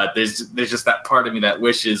 But there's just that part of me that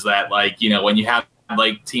wishes that when you have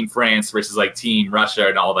Team France versus Team Russia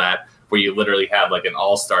and all that, where you literally have an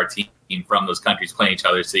all-star team from those countries playing each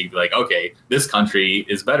other, so you'd be okay, this country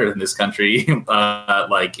is better than this country,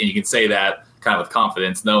 and you can say that kind of with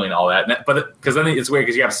confidence, knowing all that. But because then it's weird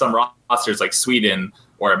because you have some rosters like Sweden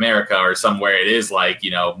or America or somewhere it is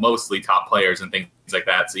mostly top players and things like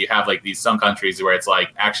that. So you have these some countries where it's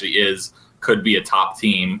actually could be a top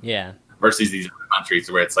team, versus these other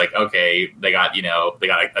countries where it's okay, they got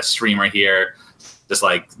a streamer here. Just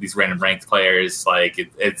these random ranked players,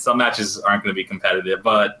 some matches aren't going to be competitive,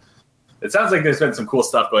 but it sounds like there's been some cool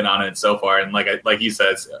stuff going on in it so far. And like you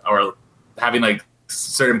said, or having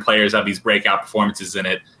certain players have these breakout performances in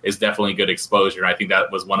it is definitely good exposure. And I think that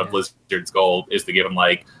was one of Blizzard's goal, is to give them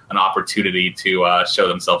an opportunity to show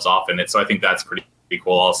themselves off in it. So I think that's pretty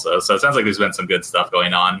cool also. So it sounds like there's been some good stuff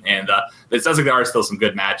going on, and it sounds like there are still some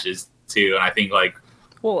good matches too. And I think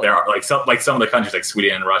there are some of the countries like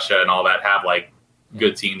Sweden and Russia and all that have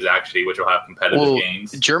good teams actually, which will have competitive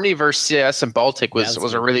games. Germany versus CS and Baltic was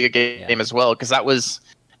a really good game as well, because that was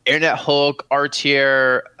Internet Hulk,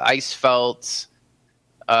 Artier, Icefelt,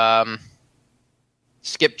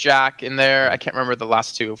 Skipjack in there. I can't remember the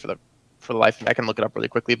last two for the life of me. I can look it up really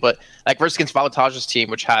quickly, but versus against Valitage's team,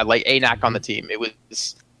 which had ANAC on the team. It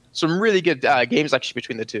was some really good games actually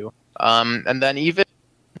between the two. And then even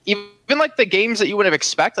the games that you would have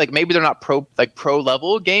expect, maybe they're not pro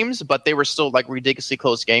level games, but they were still ridiculously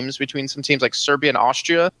close games between some teams like Serbia and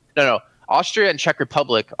Austria. Austria and Czech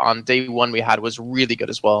Republic on day one we had was really good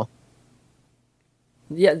as well.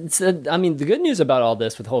 Yeah, I mean, the good news about all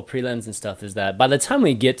this with whole prelims and stuff is that by the time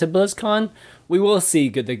we get to BlizzCon, we will see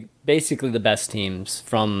basically the best teams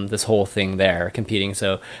from this whole thing there competing.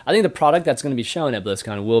 So I think the product that's going to be shown at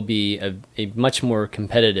BlizzCon will be a much more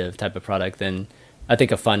competitive type of product than, I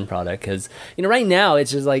think, a fun product. Because, you know, right now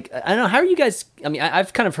it's just like, I don't know, how are you guys? I mean,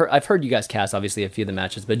 I've heard you guys cast obviously a few of the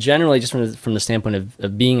matches, but generally just from the standpoint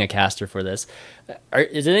of being a caster for this,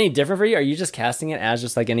 is it any different for you? Are you just casting it as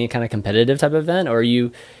just like any kind of competitive type of event, or are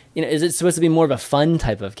you know, is it supposed to be more of a fun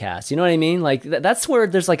type of cast? You know what I mean? Like that's where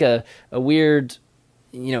there's like a weird,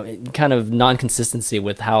 you know, kind of non-consistency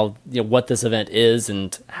with how, you know, what this event is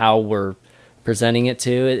and how we're presenting it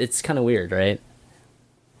to. It's kind of weird, right?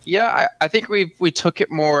 Yeah, I think we took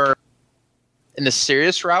it more in the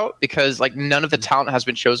serious route because like none of the talent has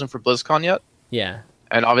been chosen for BlizzCon yet. Yeah.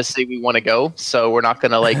 And obviously we want to go, so we're not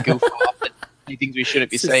going to like goof off and say things we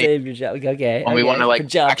shouldn't be saying. Save your job. Okay. When we want to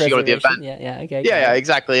like actually go to the event. Yeah, okay. Yeah,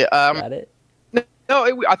 exactly. Got it.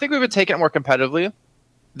 No, I think we would take it more competitively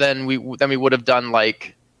than we would have done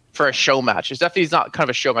like for a show match. It's definitely not kind of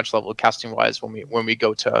a show match level casting wise when we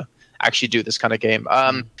go to actually do this kind of game.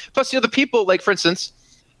 Plus, you know, the people, like for instance,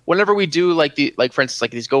 whenever we do for instance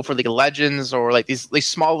like these Go for League of Legends or like these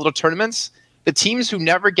small little tournaments, the teams who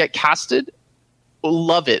never get casted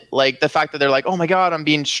love it. Like the fact that they're like, oh my god, I'm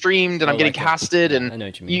being streamed and I'm getting casted, and I know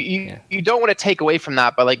what you mean. You don't want to take away from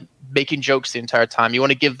that by like making jokes the entire time. You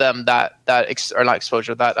want to give them that not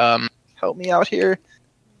exposure, that help me out here.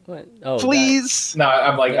 What? Oh, please. No,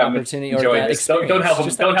 I'm like, I'm opportunity enjoying this. Don't help him.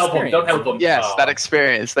 Don't help him. Don't help him. Yes, that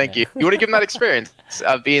experience. Thank you. You want to give him that experience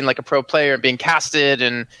of being like a pro player and being casted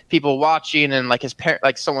and people watching and like his parent,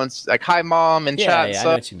 like someone's like, hi mom in chat. Yeah, so, I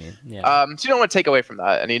know what you mean. Yeah. So you don't want to take away from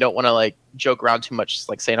that, and you don't want to like joke around too much,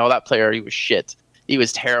 like saying, oh, that player, he was shit. He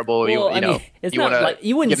was terrible. Well, you know, it's you not like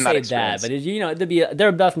you wouldn't say that, but you know, there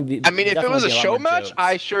would definitely be. I mean, if it was a show match, jokes.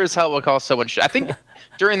 I sure as hell would call someone shit. I think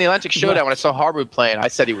during the Atlantic Showdown when I saw Harbleu playing, I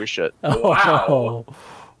said he was shit. Wow.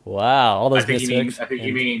 Wow, all those I think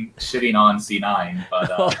you mean shitting on C9, but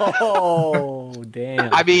oh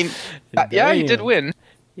damn. I mean, yeah, he did win.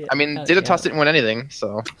 Yeah, I mean, Dignitas didn't win anything,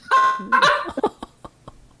 so.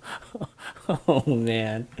 Oh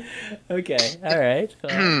man. Okay. All right.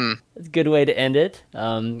 Well, that's a good way to end it.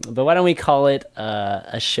 But why don't we call it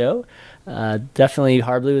a show? Definitely,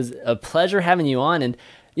 Harbleu, is a pleasure having you on. And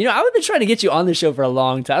you know, I've been trying to get you on the show for a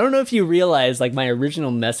long time. I don't know if you realize, like, my original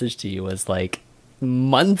message to you was like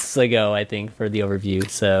months ago, I think, for the overview.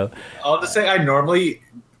 So I'll just say, I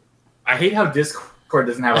hate how Discord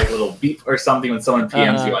doesn't have like a little beep or something when someone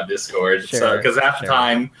PMs you on Discord. Sure, so because half the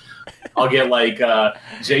time I'll get like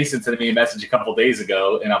Jason sent me a message a couple days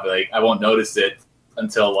ago, and I'll be like, I won't notice it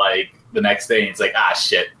until like the next day. And it's like,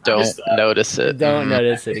 shit, don't notice it. Don't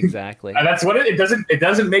notice it, exactly. And that's what it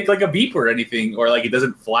doesn't make like a beep or anything, or like it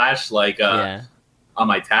doesn't flash like on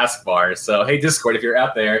my taskbar. So hey, Discord, if you're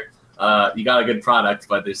out there, you got a good product,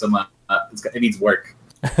 but there's some it needs work.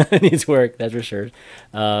 It needs work, that's for sure.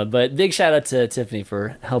 But big shout out to Tiffany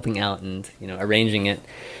for helping out and, you know, arranging it.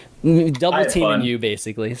 Double teaming you,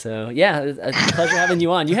 basically. So yeah, a pleasure having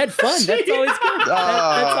you on. You had fun. That's always good.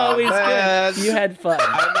 That's always good. You had fun.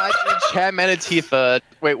 I imagine ChanManV and Tifa.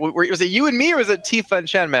 Wait, was it you and me, or was it Tifa and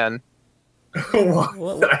ChanManV? Who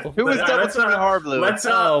was double teaming Harbleu?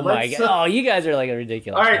 Oh my god! Oh, you guys are like a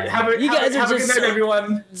ridiculous. All right, have a good night,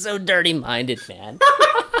 everyone. So dirty-minded, man.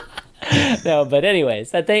 No, but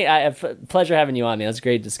anyways, I have a pleasure having you on, man. It was a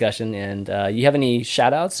great discussion. And you have any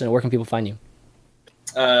shout outs, and where can people find you?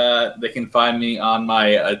 They can find me on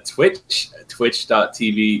my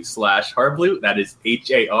twitch.tv/Harbleu. That is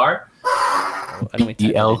HAR.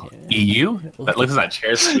 BLEU. That looks like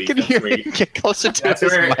chair sweep. Can you get closer to his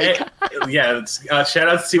mic? Shout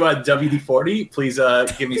out to WD-40. Please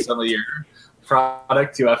give me some of your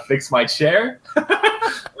product to fix my chair.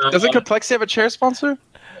 Doesn't Complexity have a chair sponsor?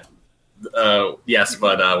 Yes,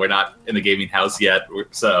 but we're not in the gaming house yet,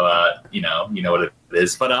 so you know what it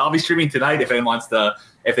is. But I'll be streaming tonight. If anyone wants to,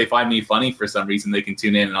 if they find me funny for some reason, they can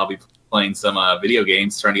tune in, and I'll be playing some video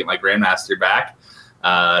games, trying to get my Grandmaster back.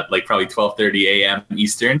 Like probably 12:30 a.m.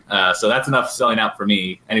 Eastern. So that's enough selling out for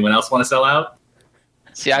me. Anyone else want to sell out?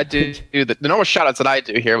 See, I do the normal shout outs that I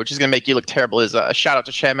do here, which is going to make you look terrible, is a shout out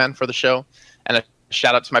to ChanManV for the show, and a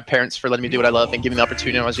shout out to my parents for letting me do what I love and giving me the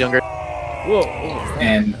opportunity when I was younger. Whoa.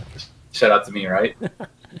 And shout out to me, right?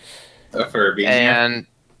 For being here. And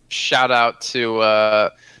shout out to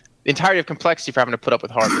the entirety of Complexity for having to put up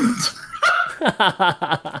with Harbleu.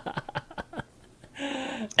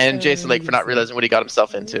 And Jason Lake for not realizing what he got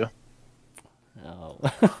himself into. Oh.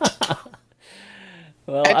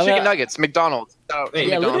 Well, and chicken nuggets, McDonald's.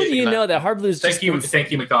 Little do you know that Harbleu's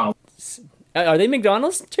Thank you, McDonald's. Are they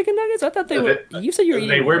McDonald's chicken nuggets? I thought they were. You said you were eating.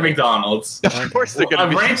 They were McDonald's. Of course they're going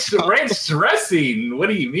to be. Ranch dressing. What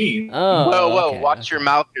do you mean? Oh, whoa! okay, Watch your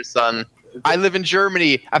mouth, your son. I live in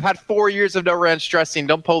Germany. I've had 4 years of no ranch dressing.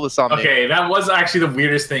 Don't pull this on me. Okay, that was actually the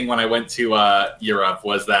weirdest thing when I went to Europe.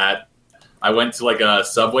 Was that I went to like a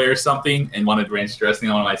Subway or something and wanted ranch dressing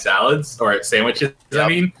on one of my salads or sandwiches. Yep. I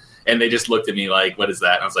mean, and they just looked at me like, "What is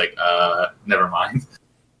that?" And I was like, never mind."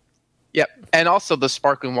 Yep, and also the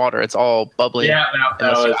sparkling water. It's all bubbly. Yeah,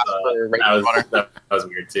 that was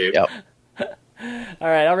weird too. Yep. All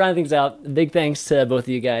right, I'll round things out. Big thanks to both of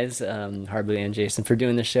you guys, Harbleu and Jason, for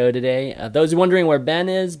doing the show today. Those wondering where Ben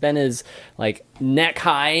is like neck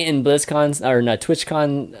high in BlizzCon or no,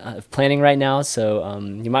 TwitchCon planning right now. So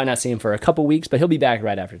you might not see him for a couple weeks, but he'll be back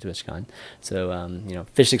right after TwitchCon. So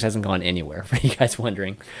Fish Sticks hasn't gone anywhere for you guys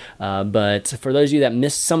wondering. But for those of you that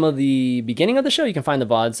missed some of the beginning of the show, you can find the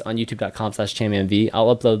VODs on youtube.com/ChanManV.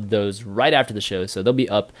 I'll upload those right after the show, so they'll be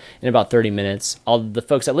up in about 30 minutes. All the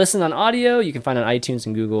folks that listen on audio, you can find on iTunes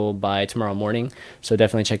and Google by tomorrow morning, so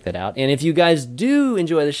definitely check that out. And if you guys do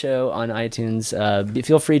enjoy the show on iTunes,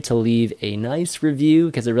 feel free to leave a nice review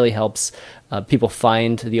because it really helps people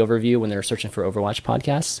find the Overview when they're searching for Overwatch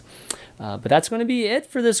podcasts. But that's going to be it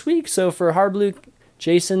for this week. So for Harbleu,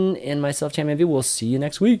 Jason, and myself, ChanManV, we'll see you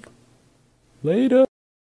next week. Later.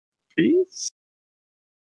 Peace.